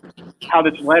how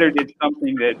this letter did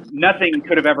something that nothing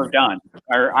could have ever done,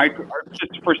 or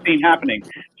just foreseen happening.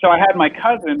 So I had my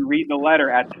cousin read the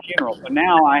letter at the funeral. So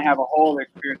now I have a whole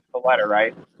experience of the letter.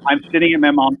 Right? I'm sitting at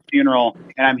my mom's funeral,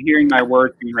 and I'm hearing my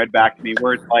words being read back to me.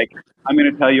 Words like, "I'm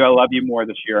going to tell you I love you more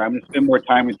this year. I'm going to spend more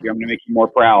time with you. I'm going to make you more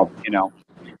proud."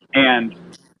 And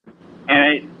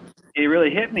it really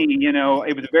hit me.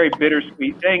 It was a very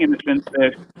bittersweet thing in the sense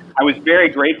that I was very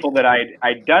grateful that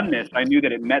I'd done this. I knew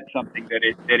that it meant something, that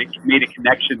it made a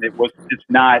connection that was just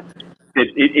not,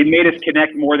 it made us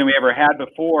connect more than we ever had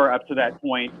before up to that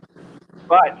point.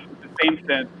 But in the same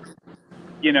sense,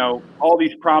 all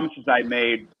these promises I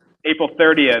made, April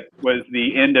 30th was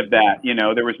the end of that.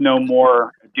 There was no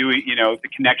more doing, the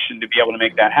connection to be able to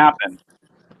make that happen.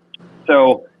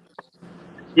 So,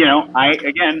 I,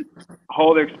 again,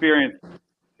 whole experience,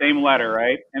 same letter,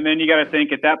 right? And then you got to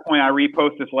think, at that point, I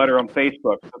repost this letter on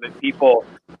Facebook so that people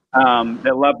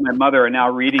that love my mother are now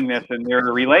reading this and they're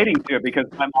relating to it, because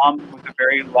my mom was a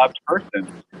very loved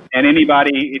person. And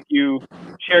anybody, if you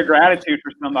share gratitude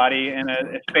for somebody in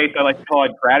a space, I like to call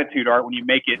it gratitude art, when you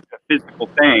make it a physical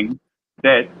thing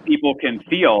that people can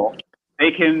feel,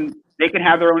 they can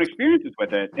have their own experiences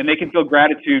with it, and they can feel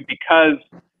gratitude because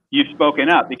you've spoken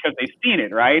up, because they've seen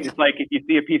it, right? It's like if you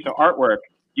see a piece of artwork,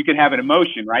 you can have an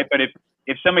emotion, right? But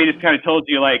if somebody just kind of told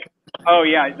you, like, oh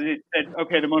yeah, it said,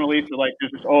 okay, the Mona Lisa, like,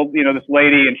 there's this old, this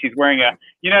lady, and she's wearing a,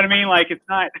 you know what I mean? Like, it's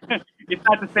not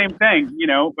the same thing,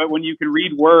 but when you can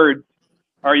read words,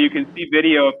 or you can see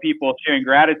video of people sharing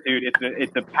gratitude,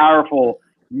 it's a powerful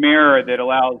mirror that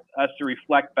allows us to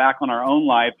reflect back on our own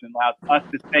lives and allows us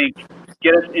to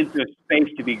get us into a space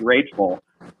to be grateful.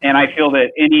 And I feel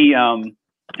that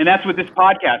and that's what this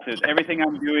podcast is. Everything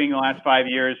I'm doing the last 5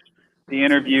 years, the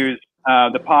interviews,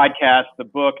 the podcast, the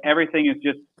book, everything is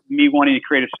just me wanting to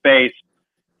create a space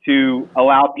to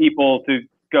allow people to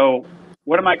go,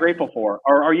 what am I grateful for?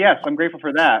 Or yes, I'm grateful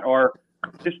for that. Or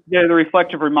just the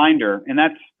reflective reminder. And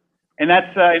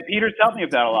Peter's helped me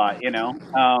with that a lot.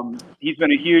 He's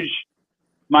been a huge,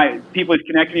 people he's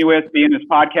connected me with, being this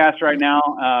podcast right now.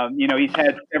 He's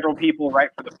had several people write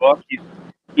for the book.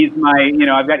 He's my,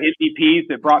 I've got MVPs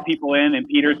that brought people in, and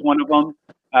Peter's one of them.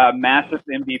 Massive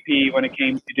MVP when it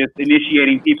came to just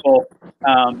initiating people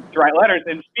to write letters.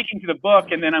 And speaking to the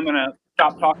book, and then I'm going to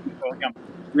stop talking, so I'm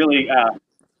really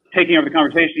taking over the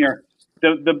conversation here.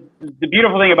 The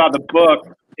beautiful thing about the book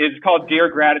is it's called Dear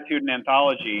Gratitude, an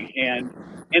Anthology. And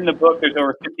in the book, there's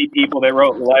over 50 people that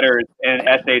wrote letters and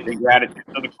essays in gratitude.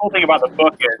 So the cool thing about the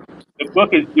book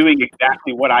is doing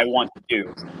exactly what I want to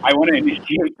do. I want to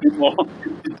initiate people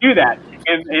to do that.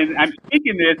 And I'm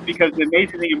speaking this because the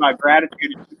amazing thing about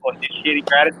gratitude and people initiating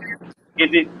gratitude is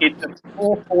it's a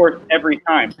full force every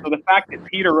time. So the fact that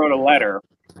Peter wrote a letter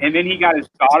and then he got his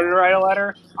daughter to write a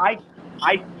letter, I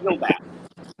feel that.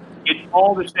 It's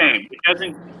all the same. It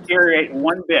doesn't deteriorate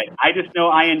one bit. I just know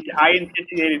I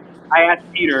anticipated. I asked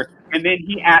Peter, and then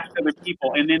he asked other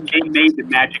people, and then they made the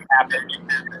magic happen.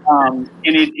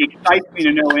 And it excites me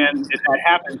to no end that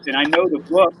happens. And I know the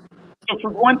book. So for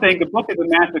one thing, the book is a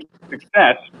massive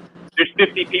success. There's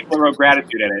 50 people who wrote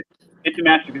gratitude in it. It's a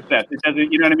massive success. It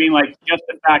doesn't, you know what I mean? Like, just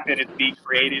the fact that it's being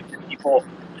created and people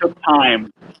took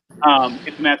time,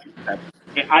 it's a massive success.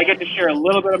 I get to share a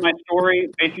little bit of my story.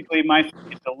 Basically,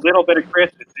 it's a little bit of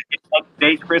Chris. It's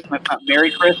up-to-date Chris, and it's not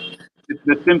Mary Chris. It's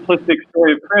the simplistic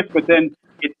story of Chris, but then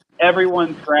it's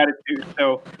everyone's gratitude.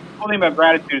 So the cool thing about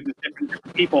gratitude is it's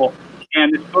different people,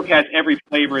 and this book has every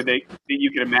flavor that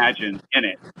you can imagine in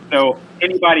it. So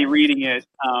anybody reading it,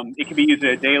 it can be used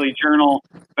as a daily journal,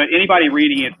 but anybody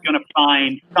reading it is going to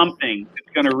find something that's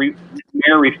going to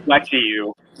reflect to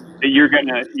you that you're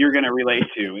gonna relate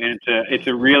to, and it's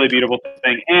a really beautiful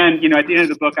thing. And at the end of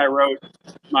the book, I wrote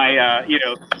my at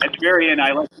the very end,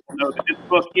 I let people know that this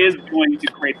book is going to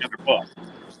create another book.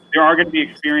 There are going to be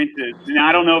experiences, and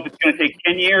I don't know if it's going to take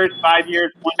 10 years, 5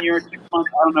 years, 1 year, 6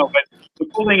 months. I don't know, but the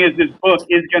cool thing is this book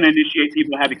is going to initiate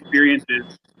people to have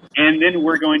experiences, and then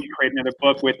we're going to create another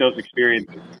book with those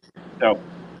experiences. So.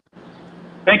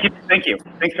 Thank you.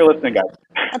 Thanks for listening, guys.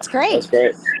 That's great. That's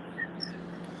great.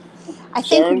 I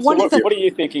think Sharon, one so of the what are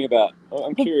you thinking about?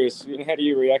 I'm curious. How do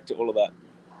you react to all of that?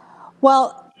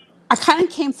 well, I kind of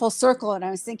came full circle, and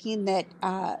I was thinking that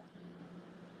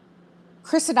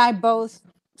Chris and I both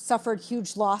suffered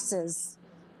huge losses,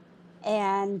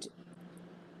 and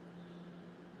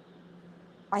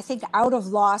I think out of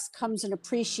loss comes an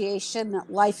appreciation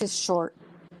that life is short.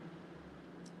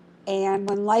 And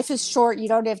when life is short, you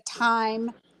don't have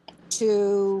time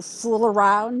to fool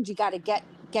around. You got to get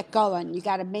going. You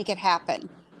got to make it happen.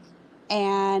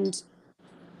 And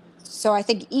so I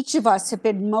think each of us have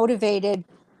been motivated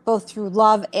both through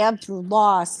love and through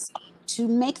loss to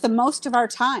make the most of our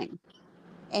time.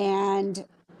 And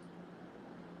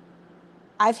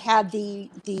I've had the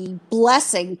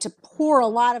blessing to pour a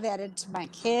lot of that into my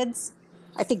kids.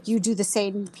 I think you do the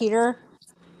same, Peter.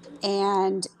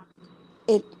 And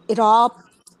it all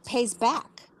pays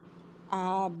back.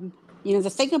 The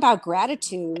thing about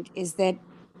gratitude is that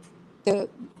the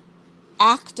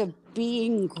act of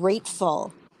being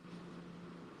grateful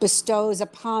bestows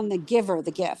upon the giver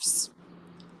the gifts.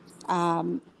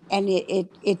 And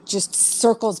it just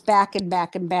circles back and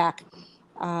back and back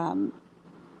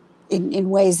in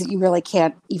ways that you really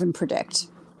can't even predict.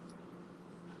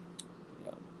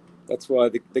 That's why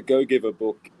the Go Giver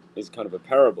book is kind of a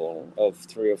parable of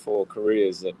 3 or 4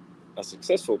 careers that are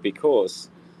successful because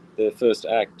the first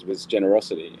act was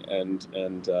generosity. And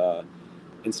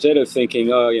instead of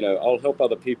thinking, I'll help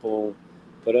other people,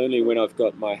 but only when I've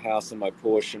got my house and my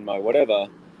Porsche and my whatever,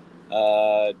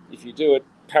 if you do it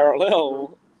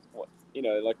parallel,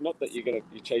 not that you're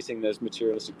chasing those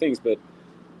materialistic things, but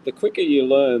the quicker you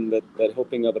learn that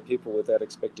helping other people without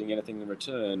expecting anything in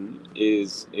return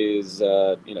is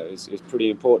pretty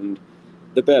important,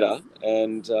 the better.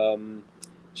 And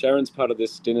Sharon's part of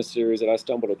this dinner series that I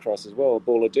stumbled across as well,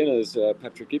 Ball of Dinners,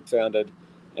 Patrick Gibb founded,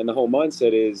 and the whole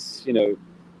mindset is,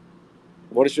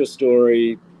 what is your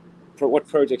story? What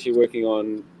projects you're working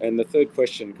on? And the third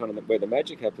question, kind of where the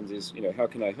magic happens, is, how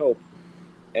can I help?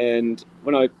 And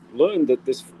when I learned that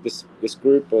this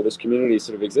group or this community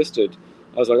sort of existed,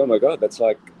 I was like, oh my God, that's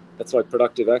like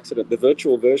Productive Accident, the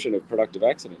virtual version of Productive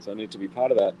Accidents. I need to be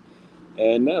part of that.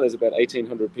 And now there's about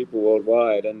 1,800 people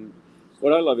worldwide. And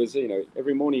what I love is,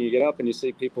 every morning you get up and you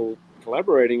see people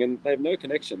collaborating, and they have no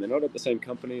connection. They're not at the same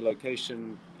company,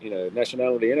 location,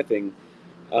 nationality, anything.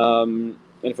 And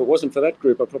if it wasn't for that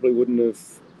group, I probably wouldn't have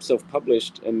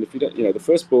self-published. And if you don't, the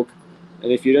first book,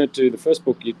 and if you don't do the first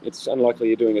book, it's unlikely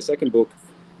you're doing a second book.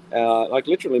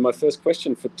 Literally, my first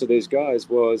question to these guys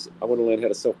was, I want to learn how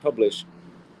to self-publish.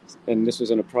 And this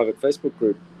was in a private Facebook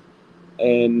group.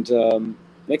 And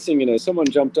next thing someone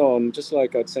jumped on, just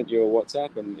like I'd sent you a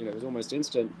WhatsApp, and it was almost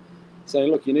instant,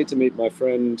 saying, look, you need to meet my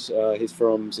friend. He's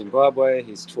from Zimbabwe.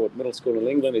 He's taught middle school in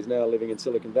England. He's now living in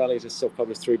Silicon Valley. He's just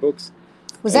self-published 3 books.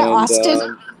 Was that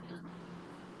Austin?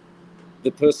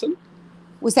 The person?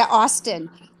 Was that Austin?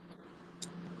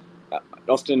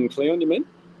 Austin Kleon, you mean?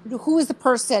 Who is the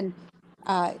person?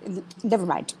 Never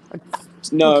mind.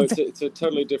 No, it's a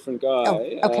totally different guy.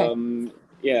 Oh,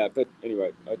 okay. But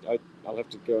anyway, I'll have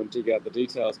to go and dig out the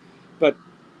details. But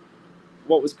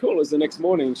what was cool is the next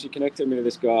morning she connected me to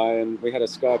this guy, and we had a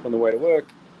Skype on the way to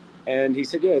work. And he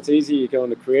said, yeah, it's easy. You go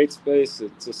into CreateSpace.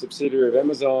 It's a subsidiary of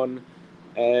Amazon.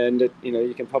 And,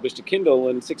 you can publish to Kindle.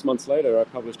 And 6 months later, I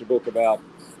published a book about...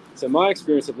 So my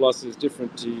experience of loss is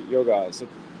different to your guys.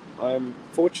 I'm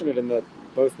fortunate in that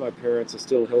both my parents are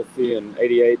still healthy, and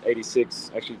 88,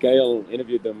 86. Actually, Gail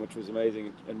interviewed them, which was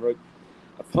amazing, and wrote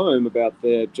a poem about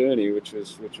their journey, which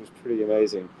was pretty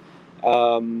amazing.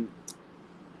 So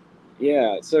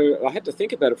I had to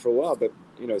think about it for a while, but,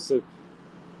 so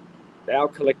our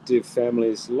collective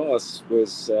family's loss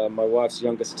was my wife's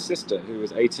youngest sister, who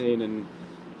was 18, and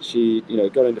she,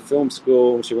 got into film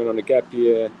school. She went on a gap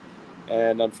year.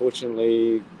 And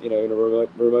unfortunately, in a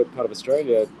remote part of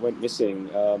Australia, went missing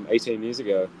 18 years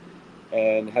ago,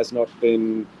 and has not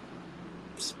been,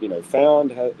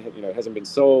 found. Hasn't been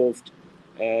solved,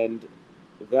 and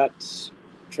that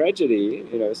tragedy,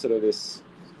 sort of this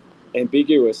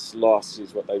ambiguous loss,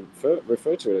 is what they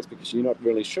refer to it as, because you're not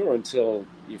really sure until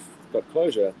you've got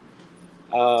closure.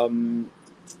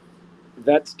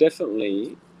 That's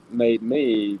definitely made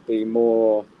me be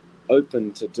more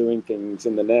open to doing things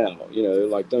in the now,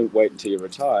 don't wait until you're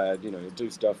retired, do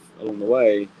stuff along the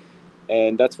way.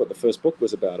 And that's what the first book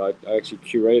was about. I actually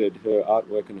curated her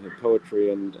artwork and her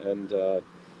poetry and her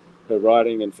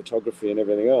writing and photography and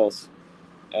everything else.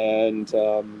 And,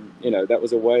 that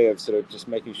was a way of sort of just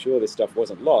making sure this stuff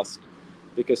wasn't lost,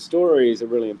 because stories are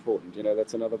really important.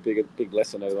 That's another big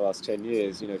lesson over the last 10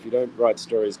 years. If you don't write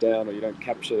stories down, or you don't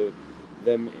capture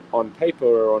them on paper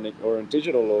or in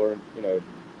digital or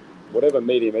whatever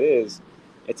medium it is,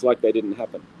 it's like they didn't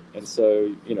happen. And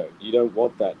so you don't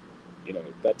want that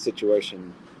that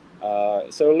situation.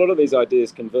 So a lot of these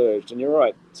ideas converged, and you're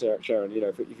right, Sharon.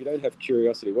 If you don't have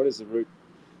curiosity, what is the root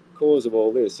cause of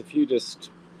all this? If you just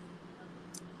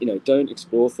don't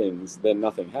explore things, then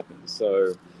nothing happens.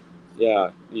 So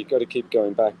yeah, you've got to keep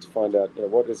going back to find out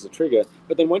what is the trigger.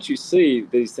 But then once you see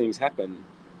these things happen,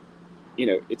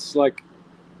 it's like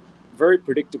very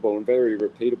predictable and very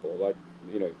repeatable. Like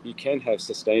you can have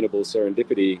sustainable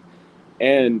serendipity,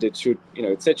 and it should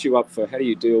it sets you up for how do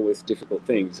you deal with difficult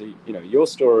things. Your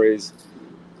stories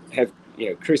have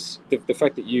Chris, the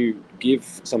fact that you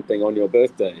give something on your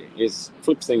birthday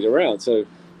flips things around. So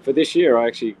for this year, I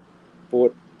actually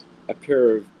bought a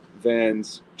pair of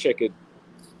Vans checkered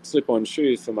slip-on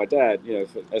shoes for my dad.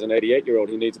 As an 88-year-old,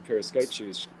 he needs a pair of skate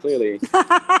shoes clearly,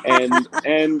 and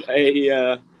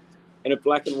a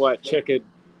black and white checkered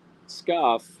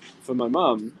scarf for my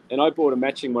mum. And I bought a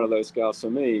matching one of those scarves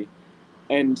for me.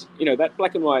 And that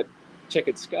black and white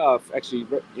checkered scarf actually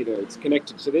it's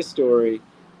connected to this story.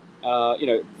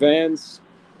 Vans,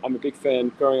 I'm a big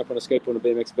fan. Growing up on a skateboard and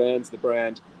BMX Vans, the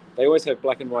brand, they always have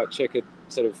black and white checkered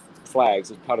sort of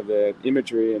flags as part of their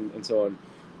imagery and so on.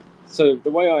 So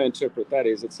the way I interpret that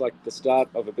is it's like the start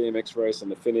of a BMX race and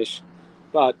the finish,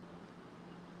 but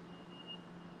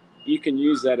you can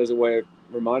use that as a way of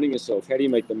reminding yourself, how do you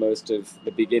make the most of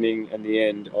the beginning and the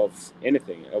end of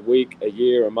anything, a week, a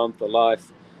year, a month, a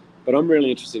life. But I'm really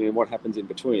interested in what happens in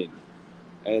between.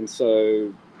 And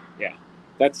so, yeah,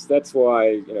 that's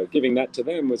why, giving that to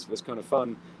them was kind of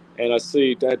fun. And I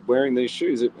see Dad wearing these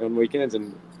shoes on weekends,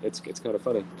 and it's kind of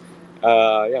funny.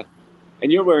 Yeah.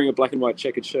 And you're wearing a black and white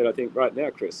checkered shirt, I think, right now,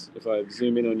 Chris, if I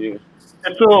zoom in on you.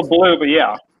 It's a little blue, but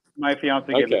yeah, my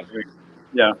fiance gave it to me.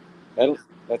 Yeah.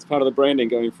 That's part of the branding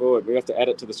going forward. We have to add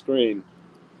it to the screen.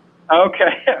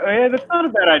 Okay. Yeah, that's not a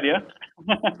bad idea.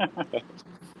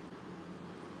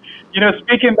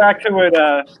 Speaking back to what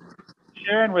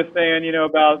Sharon was saying,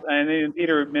 about, and then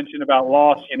Peter mentioned about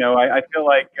loss, I feel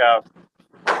like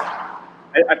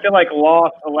I feel like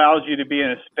loss allows you to be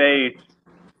in a space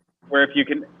where if you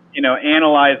can,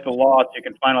 analyze the loss, you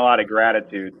can find a lot of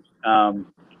gratitude. And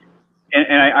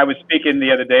I was speaking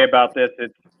the other day about this.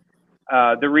 It's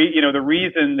the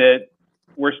reason that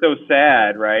we're so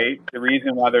sad, right? The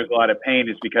reason why there's a lot of pain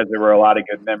is because there were a lot of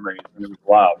good memories and there was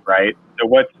love, right? So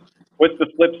what's the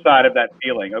flip side of that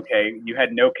feeling? Okay, you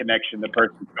had no connection, the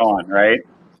person's gone, right?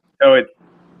 So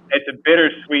it's a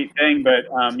bittersweet thing, but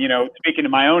speaking to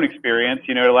my own experience,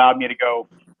 it allowed me to go.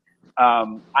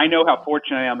 I know how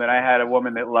fortunate I am that I had a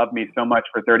woman that loved me so much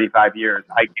for 35 years.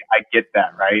 I get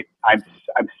that, right? I'm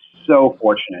so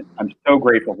fortunate. I'm so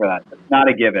grateful for that. It's not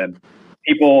a given.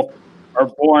 People are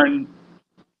born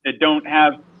that don't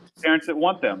have parents that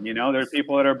want them. There's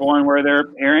people that are born where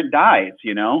their parent dies.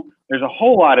 There's a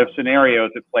whole lot of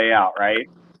scenarios that play out, right?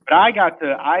 But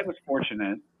I was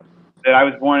fortunate that I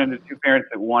was born into two parents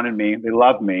that wanted me. They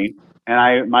loved me.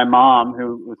 And my mom,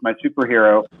 who was my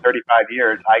superhero for 35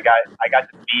 years, I got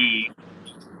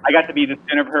to be the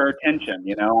center of her attention.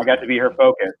 I got to be her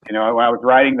focus. When I was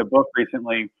writing the book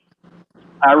recently,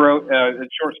 I wrote a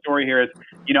short story here.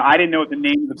 I didn't know what the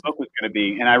name of the book was going to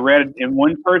be, and I read, and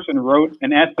one person wrote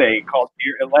an essay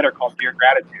a letter called Dear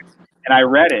Gratitude, and I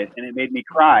read it, and it made me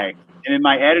cry. And then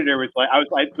my editor was like, I was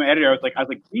like,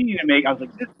 we need to make. I was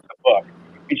like, this is a book,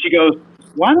 and she goes,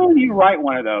 why don't you write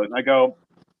one of those? And I go,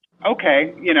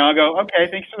 okay, okay,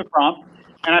 thanks for the prompt.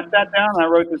 And I sat down and I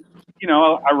wrote this,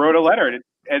 I wrote a letter.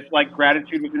 It's like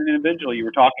gratitude with an individual you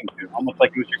were talking to, almost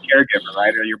like it was your caregiver,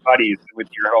 right? Or your buddies with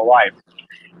your whole life.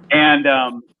 And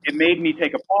it made me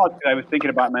take a pause because I was thinking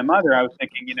about my mother. I was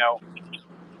thinking,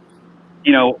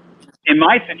 in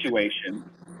my situation,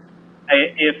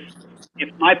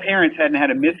 if my parents hadn't had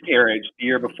a miscarriage the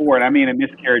year before, and I mean a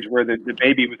miscarriage where the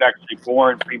baby was actually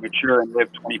born premature and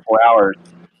lived 24 hours,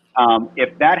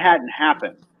 if that hadn't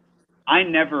happened,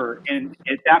 and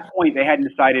at that point they hadn't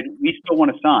decided we still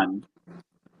want a son,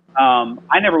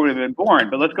 I never would have been born.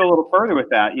 But let's go a little further with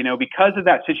that. Because of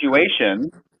that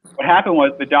situation, what happened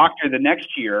was the doctor the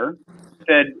next year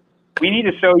said, we need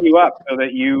to sew you up so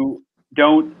that you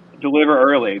don't deliver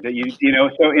early, that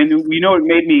it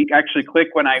made me actually click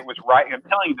when I was writing. I'm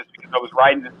telling you this because I was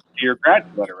writing this Dear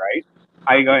Gratitude letter, right?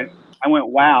 I went,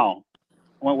 wow.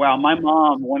 My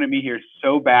mom wanted me here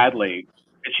so badly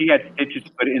that she had stitches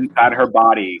put inside her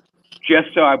body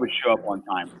just so I would show up on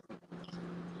time.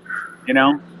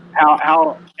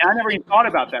 How and I never even thought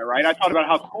about that, right? I thought about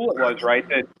how cool it was, right,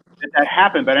 that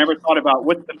happened, but I never thought about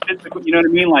what's the physical, you know what I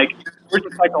mean? Like, where's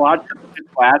the psychological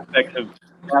aspects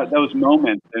those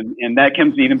moments, and that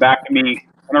comes even back to me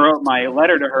when I wrote my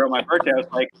letter to her on my birthday. I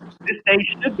was like, this day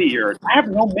should be yours. I have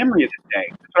no memory of this day.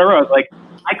 That's what I wrote. I was like,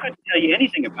 I couldn't tell you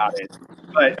anything about it,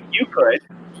 but you could.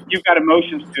 You've got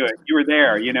emotions to it. You were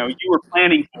there. You were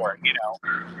planning for it.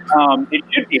 It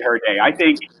should be her day. I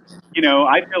think,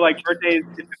 I feel like birthdays,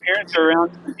 if the parents are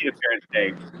around, it should be a parent's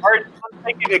day. Or let's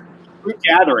make it a group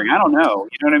gathering. I don't know.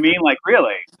 You know what I mean? Like,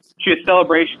 really, it should be a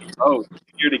celebration for both.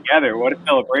 If you're together, what a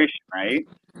celebration, right?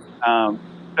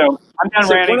 So I'm done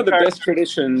So ranting. one of the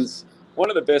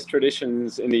best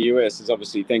traditions in the US is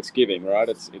obviously Thanksgiving, right?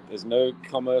 There's no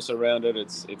commerce around it.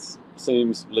 It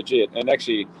seems legit. And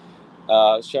actually,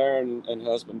 Sharon and her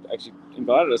husband actually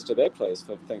invited us to their place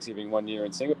for Thanksgiving one year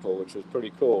in Singapore, which was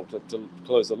pretty cool to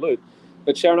close the loop.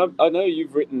 But Sharon, I know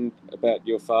you've written about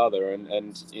your father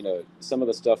and some of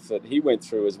the stuff that he went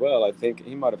through as well. I think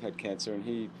he might have had cancer, and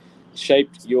he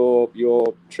shaped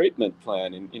your treatment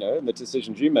plan and the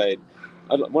decisions you made.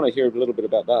 I want to hear a little bit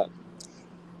about that.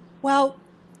 Well,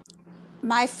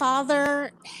 my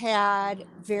father had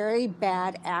very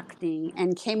bad acne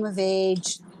and came of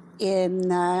age in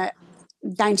the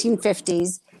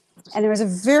 1950s. And there was a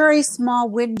very small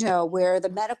window where the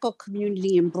medical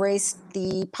community embraced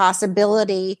the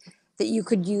possibility that you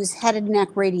could use head and neck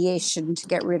radiation to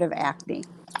get rid of acne.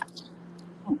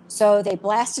 So they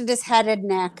blasted his head and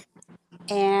neck,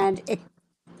 and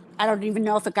I don't even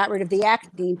know if it got rid of the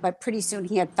acne, but pretty soon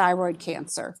he had thyroid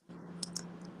cancer.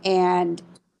 And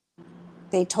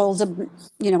they told him,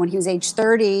 when he was age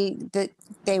 30, that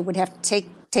they would have to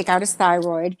take out his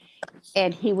thyroid,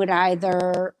 and he would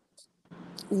either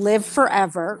live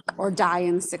forever or die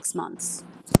in 6 months.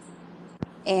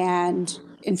 And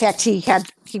in fact, he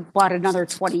bought another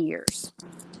 20 years.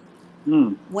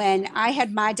 When I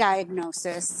had my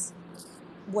diagnosis,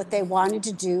 what they wanted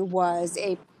to do was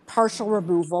a partial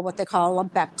removal, what they call a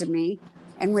lumpectomy,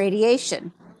 and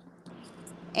radiation.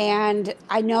 And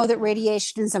I know that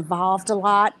radiation has evolved a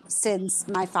lot since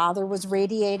my father was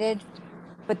radiated,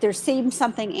 but there seemed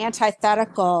something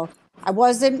antithetical. I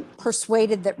wasn't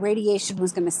persuaded that radiation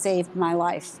was going to save my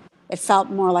life. It felt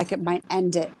more like it might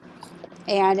end it.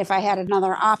 And if I had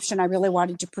another option, I really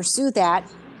wanted to pursue that.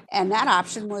 And that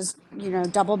option was,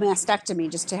 double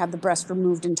mastectomy, just to have the breast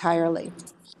removed entirely.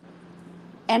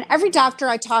 And every doctor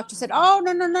I talked to said, oh,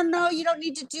 no, you don't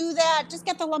need to do that. Just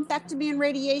get the lumpectomy and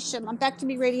radiation,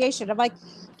 lumpectomy, radiation. I'm like,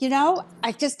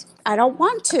 I don't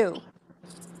want to.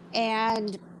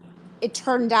 And it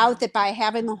turned out that by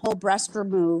having the whole breast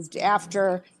removed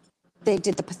after they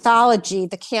did the pathology,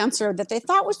 the cancer that they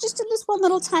thought was just in this one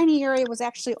little tiny area was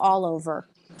actually all over.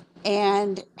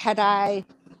 And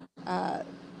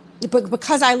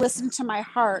because I listened to my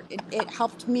heart, it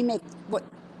helped me make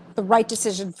the right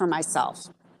decision for myself.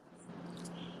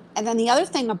 And then the other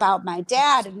thing about my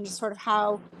dad, and just sort of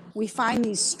how we find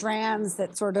these strands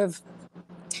that sort of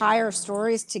tie our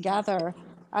stories together,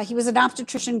 he was an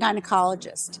obstetrician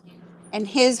gynecologist, and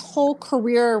his whole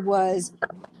career was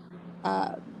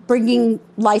bringing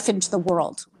life into the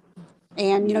world,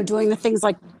 and doing the things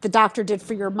like the doctor did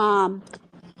for your mom,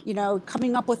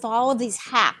 coming up with all of these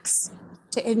hacks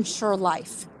to ensure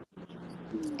life.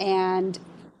 And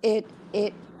it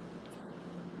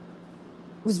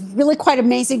was really quite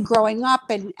amazing growing up.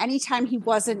 And anytime he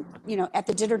wasn't, at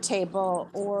the dinner table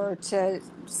or to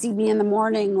see me in the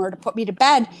morning or to put me to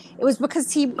bed, it was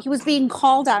because he was being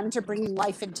called on to bring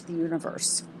life into the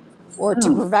universe or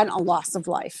to prevent a loss of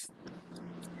life.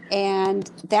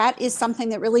 And that is something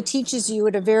that really teaches you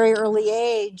at a very early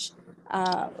age,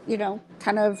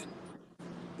 kind of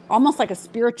almost like a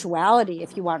spirituality,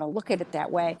 if you want to look at it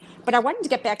that way. But I wanted to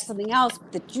get back to something else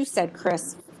that you said,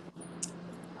 Chris,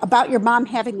 about your mom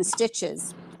having the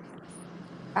stitches.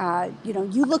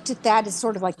 You looked at that as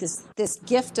sort of like this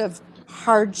gift of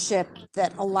hardship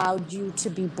that allowed you to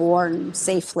be born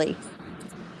safely.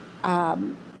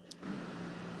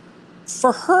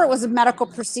 For her, it was a medical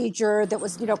procedure that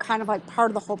was, kind of like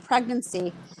part of the whole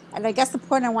pregnancy. And I guess the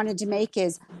point I wanted to make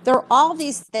is there are all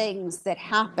these things that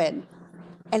happen,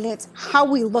 and it's how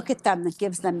we look at them that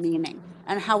gives them meaning,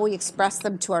 and how we express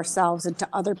them to ourselves and to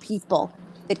other people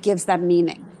that gives them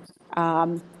meaning.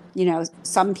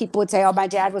 Some people would say, oh, my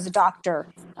dad was a doctor,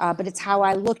 but it's how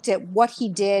I looked at what he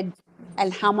did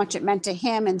and how much it meant to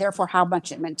him, and therefore how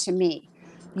much it meant to me.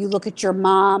 You look at your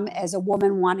mom as a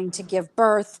woman wanting to give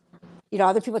birth.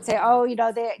 Other people would say, oh,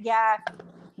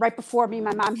 right before me,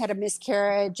 my mom had a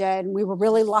miscarriage, and we were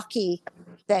really lucky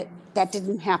that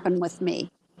didn't happen with me.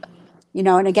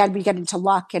 And again, we get into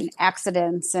luck and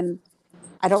accidents, and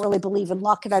I don't really believe in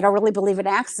luck, and I don't really believe in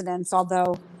accidents,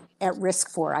 although at risk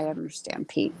for, I understand,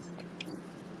 Pete.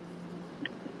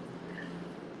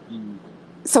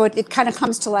 so it kind of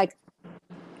comes to like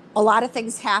a lot of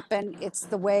things happen. It's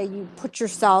the way you put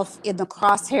yourself in the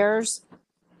crosshairs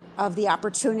of the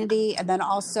opportunity, and then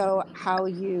also how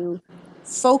you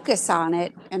focus on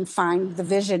it and find the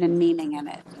vision and meaning in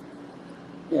it.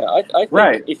 Yeah, I think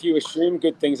Right. if you assume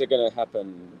good things are going to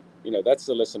happen, that's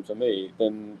the lesson for me.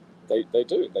 Then they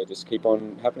do. They just keep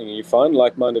on happening. And you find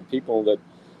like-minded people that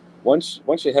once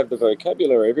you have the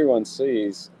vocabulary, everyone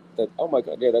sees that, oh my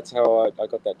God, yeah, that's how I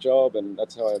got that job, and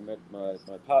that's how I met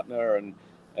my partner, and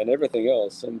everything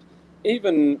else. And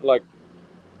even like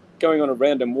going on a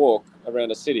random walk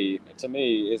around a city, to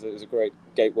me, is a great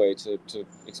gateway to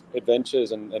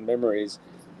adventures and memories.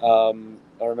 I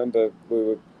remember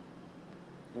we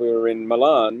were in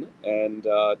Milan, and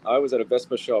I was at a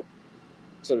Vespa shop,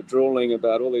 sort of drooling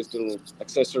about all these little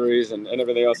accessories and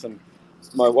everything else. And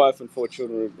my wife and 4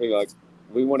 children were being like,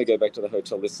 "We want to go back to the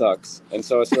hotel. This sucks." And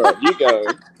so I said, "All right, you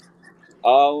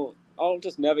go. I'll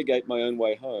just navigate my own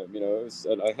way home."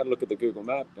 And I had a look at the Google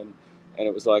map, and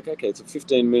it was like, okay, it's a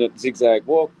 15-minute zigzag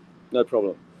walk, no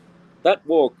problem. That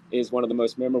walk is one of the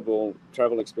most memorable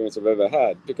travel experience I've ever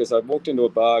had, because I walked into a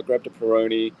bar, grabbed a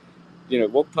Peroni,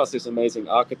 walked past this amazing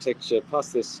architecture,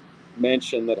 past this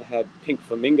mansion that had pink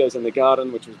flamingos in the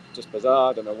garden, which was just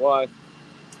bizarre, I don't know why,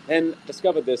 and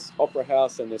discovered this opera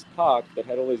house and this park that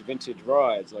had all these vintage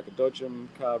rides, like a Dodgem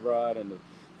car ride and a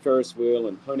Ferris wheel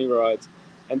and pony rides.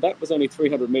 And that was only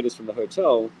 300 meters from the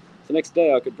hotel. So the next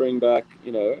day I could bring back,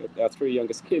 our 3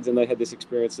 youngest kids, and they had this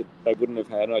experience that they wouldn't have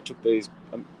had. And I took these,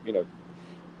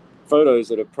 photos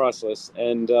that are priceless.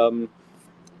 And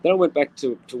then I went back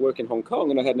to work in Hong Kong,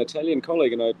 and I had an Italian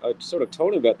colleague, and I sort of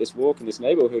told him about this walk in this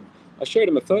neighborhood. I showed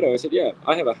him a photo. I said, "Yeah,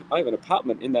 I have an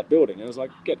apartment in that building." And I was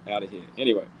like, "Get out of here."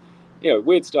 Anyway,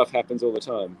 weird stuff happens all the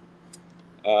time.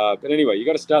 But anyway, you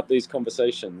got to start these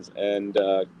conversations and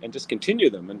just continue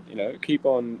them, and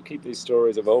keep these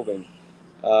stories evolving.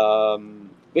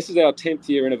 This is our 10th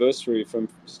year anniversary from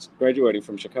graduating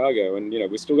from Chicago, and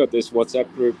we still got this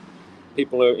WhatsApp group.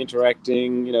 People are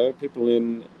interacting, people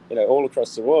in all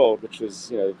across the world, which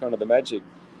was kind of the magic.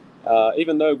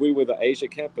 Even though we were the Asia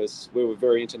campus, we were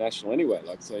very international anyway.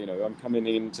 Like, so, I'm coming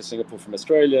in to Singapore from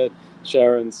Australia,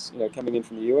 Sharon's, coming in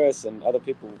from the US, and other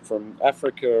people from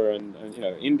Africa and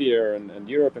India and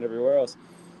Europe and everywhere else.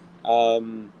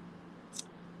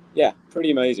 Yeah,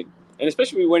 pretty amazing. And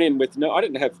especially we went in with I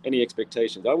didn't have any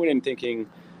expectations. I went in thinking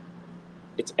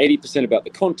it's 80% about the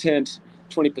content,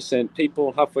 20%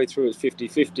 people. Halfway through it was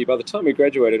 50-50. By the time we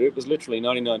graduated, it was literally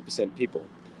 99% people.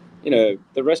 The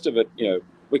rest of it,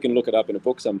 we can look it up in a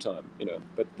book sometime,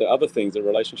 but the other things, the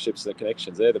relationships, the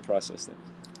connections, they're the priceless things.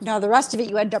 No, the rest of it,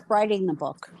 you end up writing the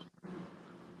book.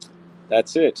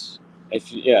 That's it.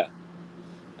 Yeah,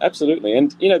 absolutely.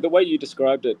 And, the way you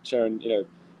described it, Sharon,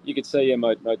 you could say, yeah,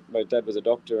 my dad was a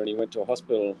doctor and he went to a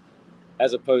hospital,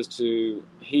 as opposed to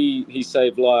he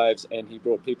saved lives and he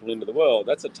brought people into the world.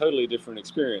 That's a totally different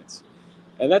experience.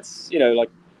 And that's, like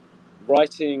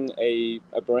writing a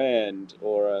brand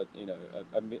or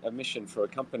a mission for a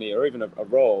company, or even a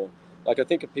role. Like, I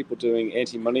think of people doing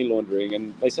anti-money laundering,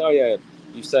 and they say, "Oh yeah,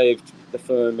 you saved the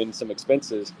firm in some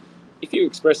expenses." If you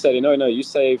express that in, "Oh no, you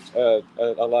saved a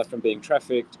life from being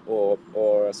trafficked or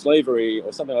slavery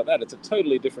or something like that," it's a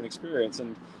totally different experience,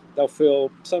 and they'll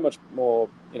feel so much more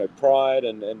pride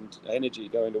and energy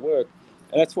going to work.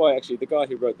 And that's why actually the guy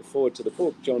who wrote the foreword to the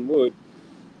book, John Wood,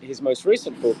 his most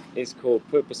recent book is called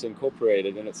Purpose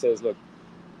Incorporated, and it says, look,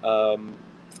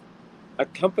 a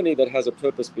company that has a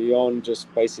purpose beyond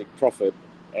just basic profit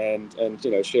and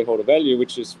shareholder value,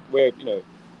 which is where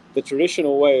the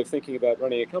traditional way of thinking about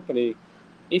running a company,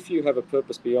 if you have a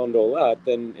purpose beyond all that,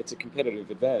 then it's a competitive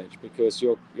advantage, because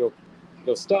your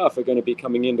staff are going to be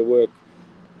coming into work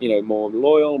more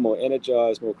loyal, more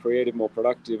energized, more creative, more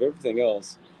productive, everything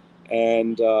else.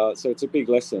 And so it's a big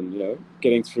lesson,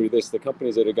 getting through this. The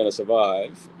companies that are going to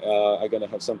survive are going to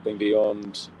have something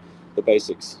beyond the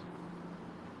basics.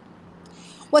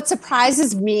 What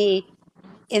surprises me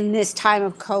in this time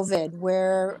of COVID,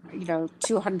 where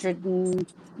 200 and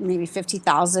maybe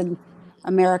 50,000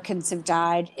 Americans have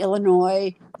died.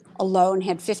 Illinois alone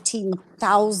had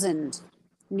 15,000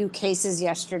 new cases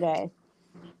yesterday.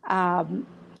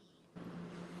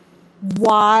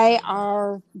 Why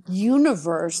our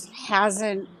universe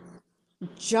hasn't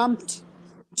jumped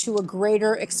to a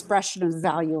greater expression of the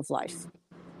value of life.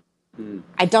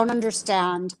 I don't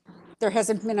understand. There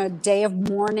hasn't been a day of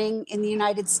mourning in the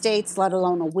United States, let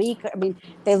alone a week. I mean,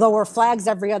 they lower flags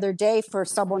every other day for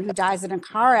someone who dies in a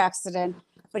car accident.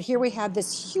 But here we have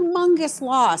this humongous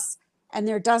loss, and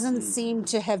there doesn't seem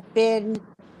to have been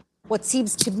what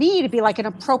seems to me to be like an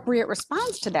appropriate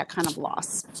response to that kind of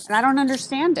loss. And I don't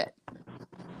understand it.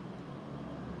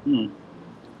 Hmm.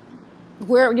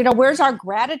 Where's our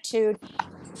gratitude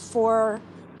for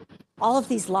all of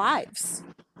these lives?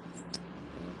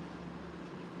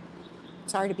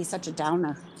 Sorry to be such a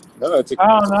downer. No, it's a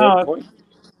Oh great no, point.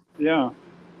 yeah,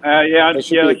 yeah, There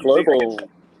should yeah. be a Like you say, global,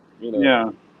 you know,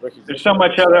 yeah. There's so recognition of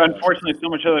much this other, right now. unfortunately, so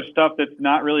much other stuff that's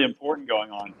not really important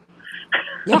going on.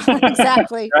 Yeah,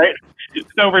 exactly. Right?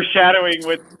 It's overshadowing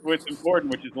what's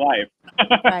important, which is life.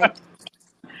 Right.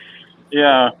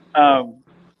 Yeah.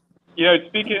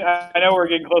 Speaking, I know we're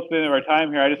getting close to the end of our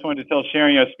time here. I just wanted to tell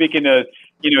Sharon, speaking to,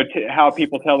 how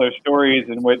people tell their stories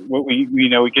and what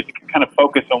we get to kind of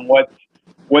focus on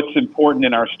what's important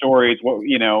in our stories.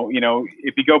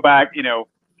 If you go back, so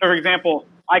for example,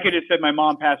 I could have said my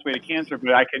mom passed away to cancer,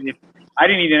 but I didn't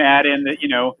even add in that,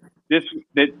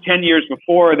 that 10 years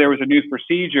before there was a new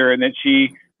procedure and that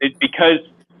because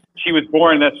she was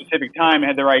born at that specific time,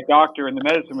 had the right doctor, and the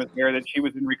medicine was there, that she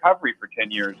was in recovery for 10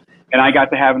 years. And I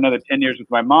got to have another 10 years with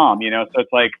my mom, So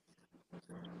it's like,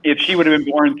 if she would have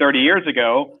been born 30 years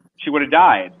ago, she would have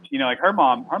died. Like her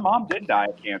mom did die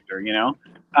of cancer,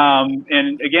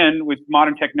 and again, with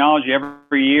modern technology,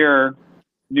 every year,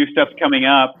 new stuff's coming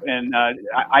up. And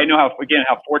I know how fortunate,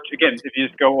 again, if you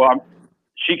just go, well,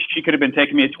 she could have been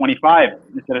taking me at 25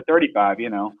 instead of 35,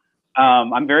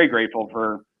 I'm very grateful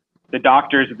for the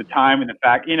doctors at the time and the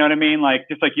fact, you know what I mean? Like,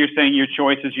 just like you're saying, your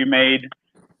choices you made,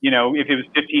 if it was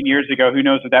 15 years ago, who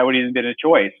knows if that would even been a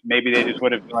choice? Maybe they just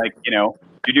would have been like, you're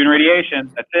doing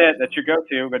radiation. That's it. That's your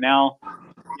go-to. But now,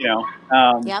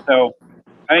 Yep. so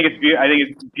I think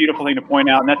it's a beautiful thing to point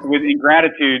out. And that's in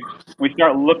gratitude, we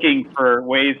start looking for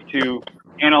ways to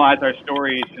analyze our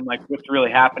stories and like what's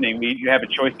really happening. You have a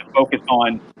choice to focus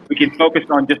on. We can focus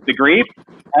on just the grief,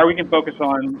 or we can focus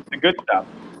on the good stuff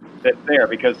that's there,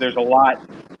 because there's a lot.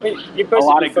 You're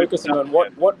basically focusing on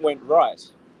what went right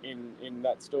in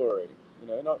that story.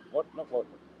 Not what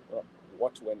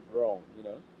went wrong.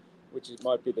 Which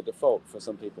might be the default for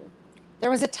some people. There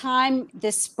was a time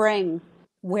this spring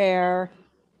where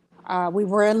we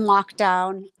were in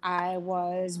lockdown. I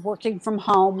was working from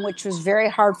home, which was very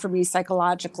hard for me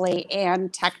psychologically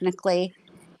and technically.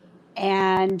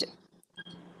 And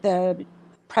the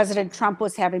President Trump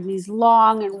was having these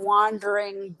long and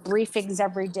wandering briefings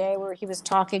every day where he was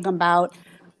talking about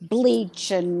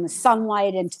bleach and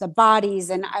sunlight into the bodies.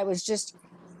 And I was just,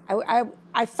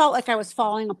 I felt like I was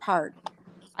falling apart.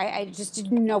 I just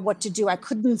didn't know what to do. I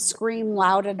couldn't scream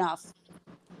loud enough.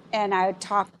 And I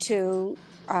talked to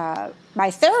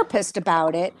my therapist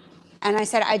about it. And I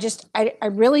said, I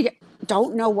really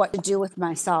don't know what to do with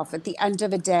myself at the end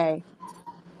of a day.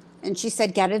 And she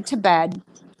said, get into bed.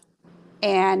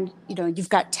 And, you've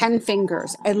got 10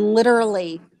 fingers, and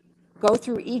literally go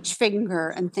through each finger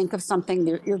and think of something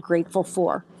that you're grateful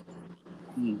for.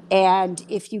 And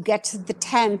if you get to the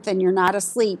 10th and you're not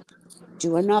asleep,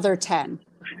 do another 10.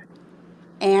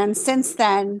 And since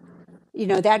then,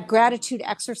 that gratitude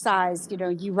exercise,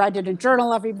 you write in a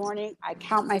journal every morning. I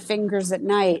count my fingers at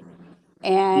night.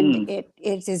 And it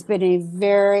has been a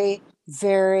very,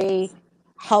 very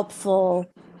helpful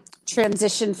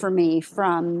transition for me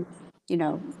from,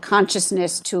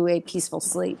 consciousness to a peaceful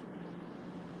sleep.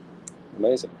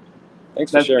 Amazing.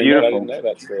 Thanks for sharing that. I didn't know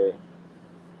that.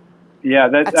 Yeah,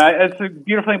 that's a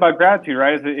beautiful thing about gratitude,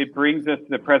 right? Is it brings us to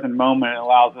the present moment and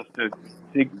allows us to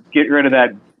get rid of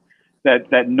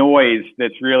that noise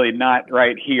that's really not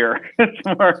right here. It's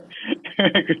more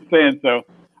saying. So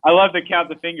I love to count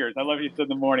the fingers. I love you said in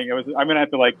the morning. I'm gonna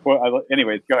have to like quote.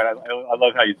 Anyways, go ahead. I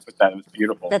love how you put that. It was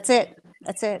beautiful. That's it.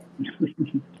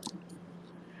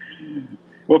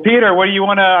 Well, Peter, what do you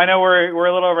want to? I know we're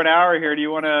a little over an hour here. Do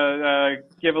you want to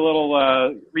give a little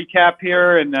recap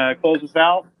here and close us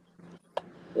out?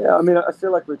 Yeah, I mean, I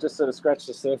feel like we've just sort of scratched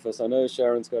the surface. I know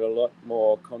Sharon's got a lot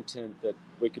more content that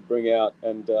we could bring out,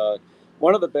 and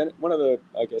one of the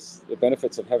I guess the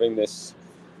benefits of having this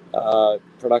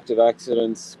productive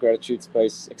accidents gratitude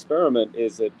space experiment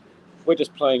is that we're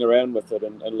just playing around with it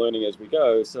and learning as we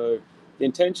go. So the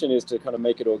intention is to kind of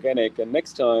make it organic, and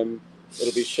next time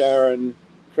it'll be Sharon,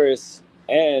 Chris,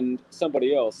 and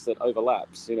somebody else that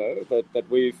overlaps, that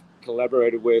we've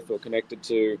collaborated with or connected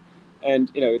to.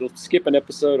 And, it'll skip an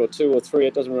episode or 2 or 3,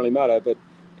 it doesn't really matter, but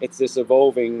it's this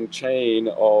evolving chain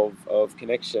of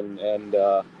connection. And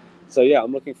so, yeah,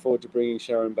 I'm looking forward to bringing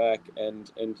Sharon back.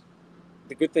 And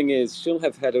the good thing is she'll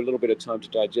have had a little bit of time to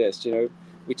digest.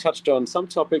 We touched on some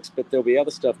topics, but there'll be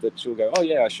other stuff that she'll go, oh,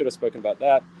 yeah, I should have spoken about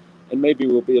that. And maybe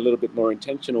we'll be a little bit more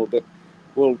intentional, but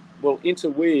we'll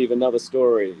interweave another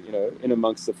story, in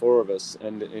amongst the 4 of us.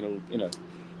 And it'll,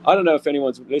 I don't know if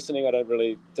anyone's listening.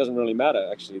 Doesn't really matter,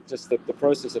 actually. Just the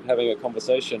process of having a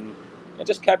conversation and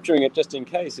just capturing it just in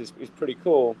case is pretty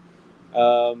cool.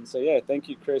 So yeah, thank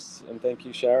you, Chris, and thank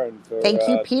you, Sharon, for Thank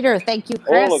you, Peter. Thank you,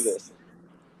 Chris. all of this.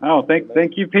 Oh,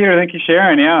 thank you, Peter. Thank you,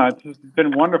 Sharon. Yeah, it's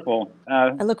been wonderful.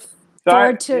 I look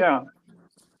forward to yeah.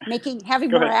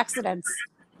 having Go more ahead. accidents.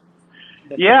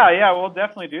 Yeah, we'll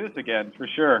definitely do this again for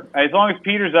sure. As long as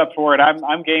Peter's up for it,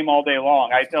 I'm game all day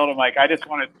long. I told him, like, I just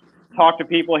want to talk to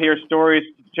people, hear stories,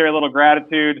 share a little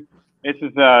gratitude. This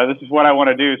is what I want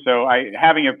to do. So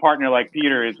having a partner like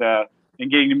Peter is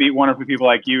and getting to meet wonderful people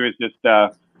like you is just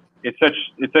it's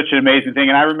such an amazing thing.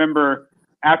 And I remember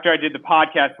after I did the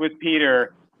podcast with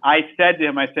Peter, I said to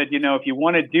him, you know, if you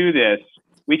want to do this,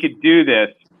 we could do this.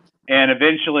 And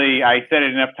eventually I said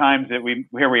it enough times that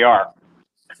here we are.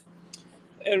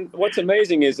 And what's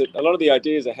amazing is that a lot of the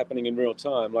ideas are happening in real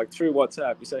time, like through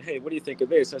WhatsApp. You say, hey, what do you think of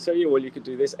this? I say, yeah, well, you could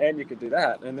do this and you could do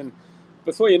that. And then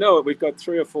before you know it, we've got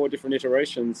 3 or 4 different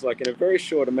iterations, like in a very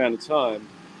short amount of time.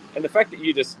 And the fact that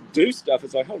you just do stuff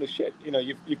is like, holy shit, you know,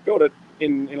 you've built it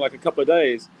in like a couple of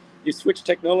days. You switch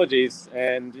technologies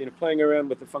and, you know, playing around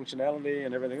with the functionality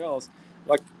and everything else.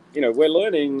 Like, you know, we're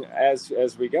learning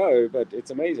as we go, but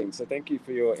it's amazing. So thank you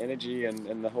for your energy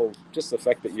and the whole, just the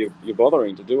fact that you're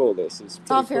bothering to do all this is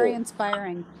It's all pretty very cool.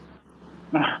 inspiring.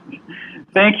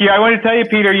 Thank you. I want to tell you,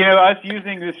 Peter, you know, us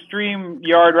using the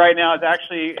StreamYard right now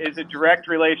is a direct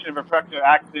relation of a productive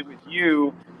accident with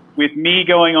you, with me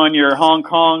going on your Hong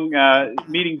Kong,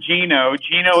 meeting Gino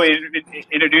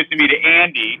introducing me to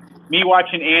Andy, me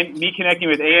connecting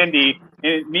with Andy,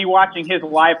 and me watching his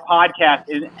live podcast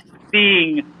and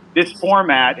seeing this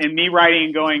format, and me writing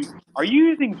and going, are you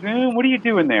using Zoom? What are you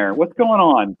doing there? What's going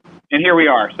on? And here we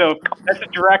are. So that's a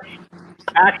direct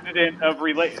accident of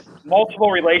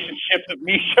multiple relationships of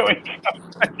me showing up.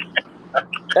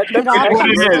 It all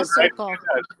comes full circle.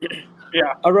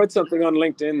 Yeah. I wrote something on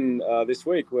LinkedIn this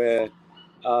week where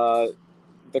the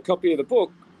copy of the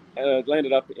book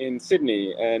landed up in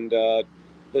Sydney, and the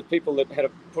people that had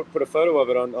put a photo of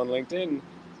it on LinkedIn,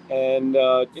 and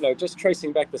you know, just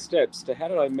tracing back the steps to how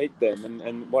did I meet them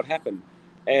and what happened.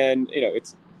 And you know,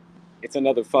 it's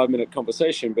another 5-minute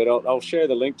conversation, but I'll share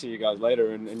the link to you guys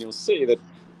later, and you'll see that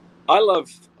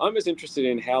I'm as interested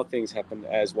in how things happen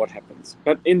as what happens.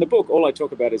 But in the book, all I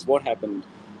talk about is what happened,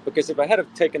 because if I had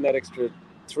have taken that extra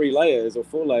 3 layers or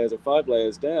 4 layers or 5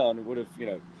 layers down, it would have, you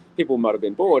know, people might have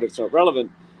been bored. It's not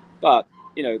relevant. But,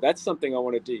 you know, that's something I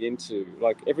want to dig into.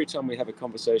 Like every time we have a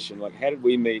conversation, like how did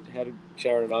we meet? How did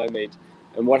Sharon and I meet?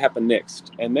 And what happened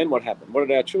next? And then what happened? What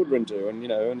did our children do? And, you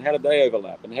know, and how did they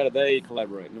overlap? And how did they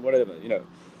collaborate? And whatever, you know.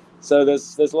 So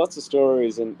there's lots of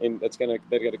stories and they're going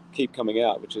to keep coming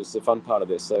out, which is the fun part of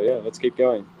this. So yeah, let's keep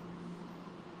going.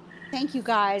 Thank you,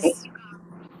 guys.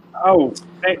 Oh,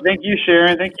 thank you,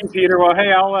 Sharon. Thank you, Peter. Well,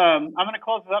 hey, I'm going to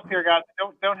close it up here, guys.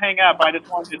 Don't hang up. I just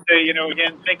wanted to say, you know,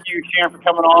 again, thank you, Sharon, for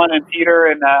coming on, and Peter,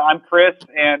 and I'm Chris,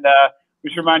 and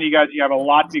just remind you guys, you have a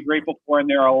lot to be grateful for, and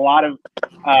there are a lot of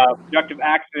productive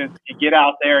accidents to get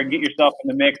out there and get yourself in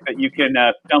the mix that you can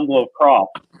stumble across.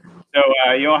 So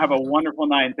you all have a wonderful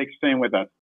night, and thanks for staying with us.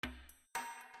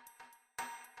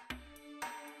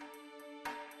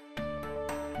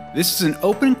 This is an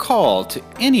open call to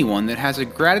anyone that has a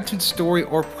gratitude story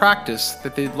or practice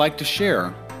that they'd like to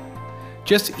share.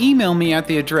 Just email me at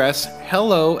the address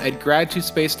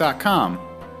hello@gratitudespace.com.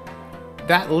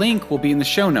 That link will be in the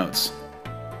show notes.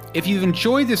 If you've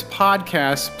enjoyed this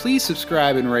podcast, please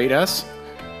subscribe and rate us.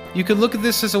 You could look at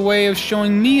this as a way of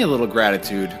showing me a little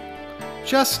gratitude.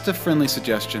 Just a friendly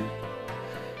suggestion.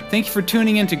 Thank you for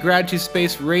tuning in to Gratitude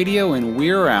Space Radio, and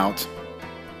we're out.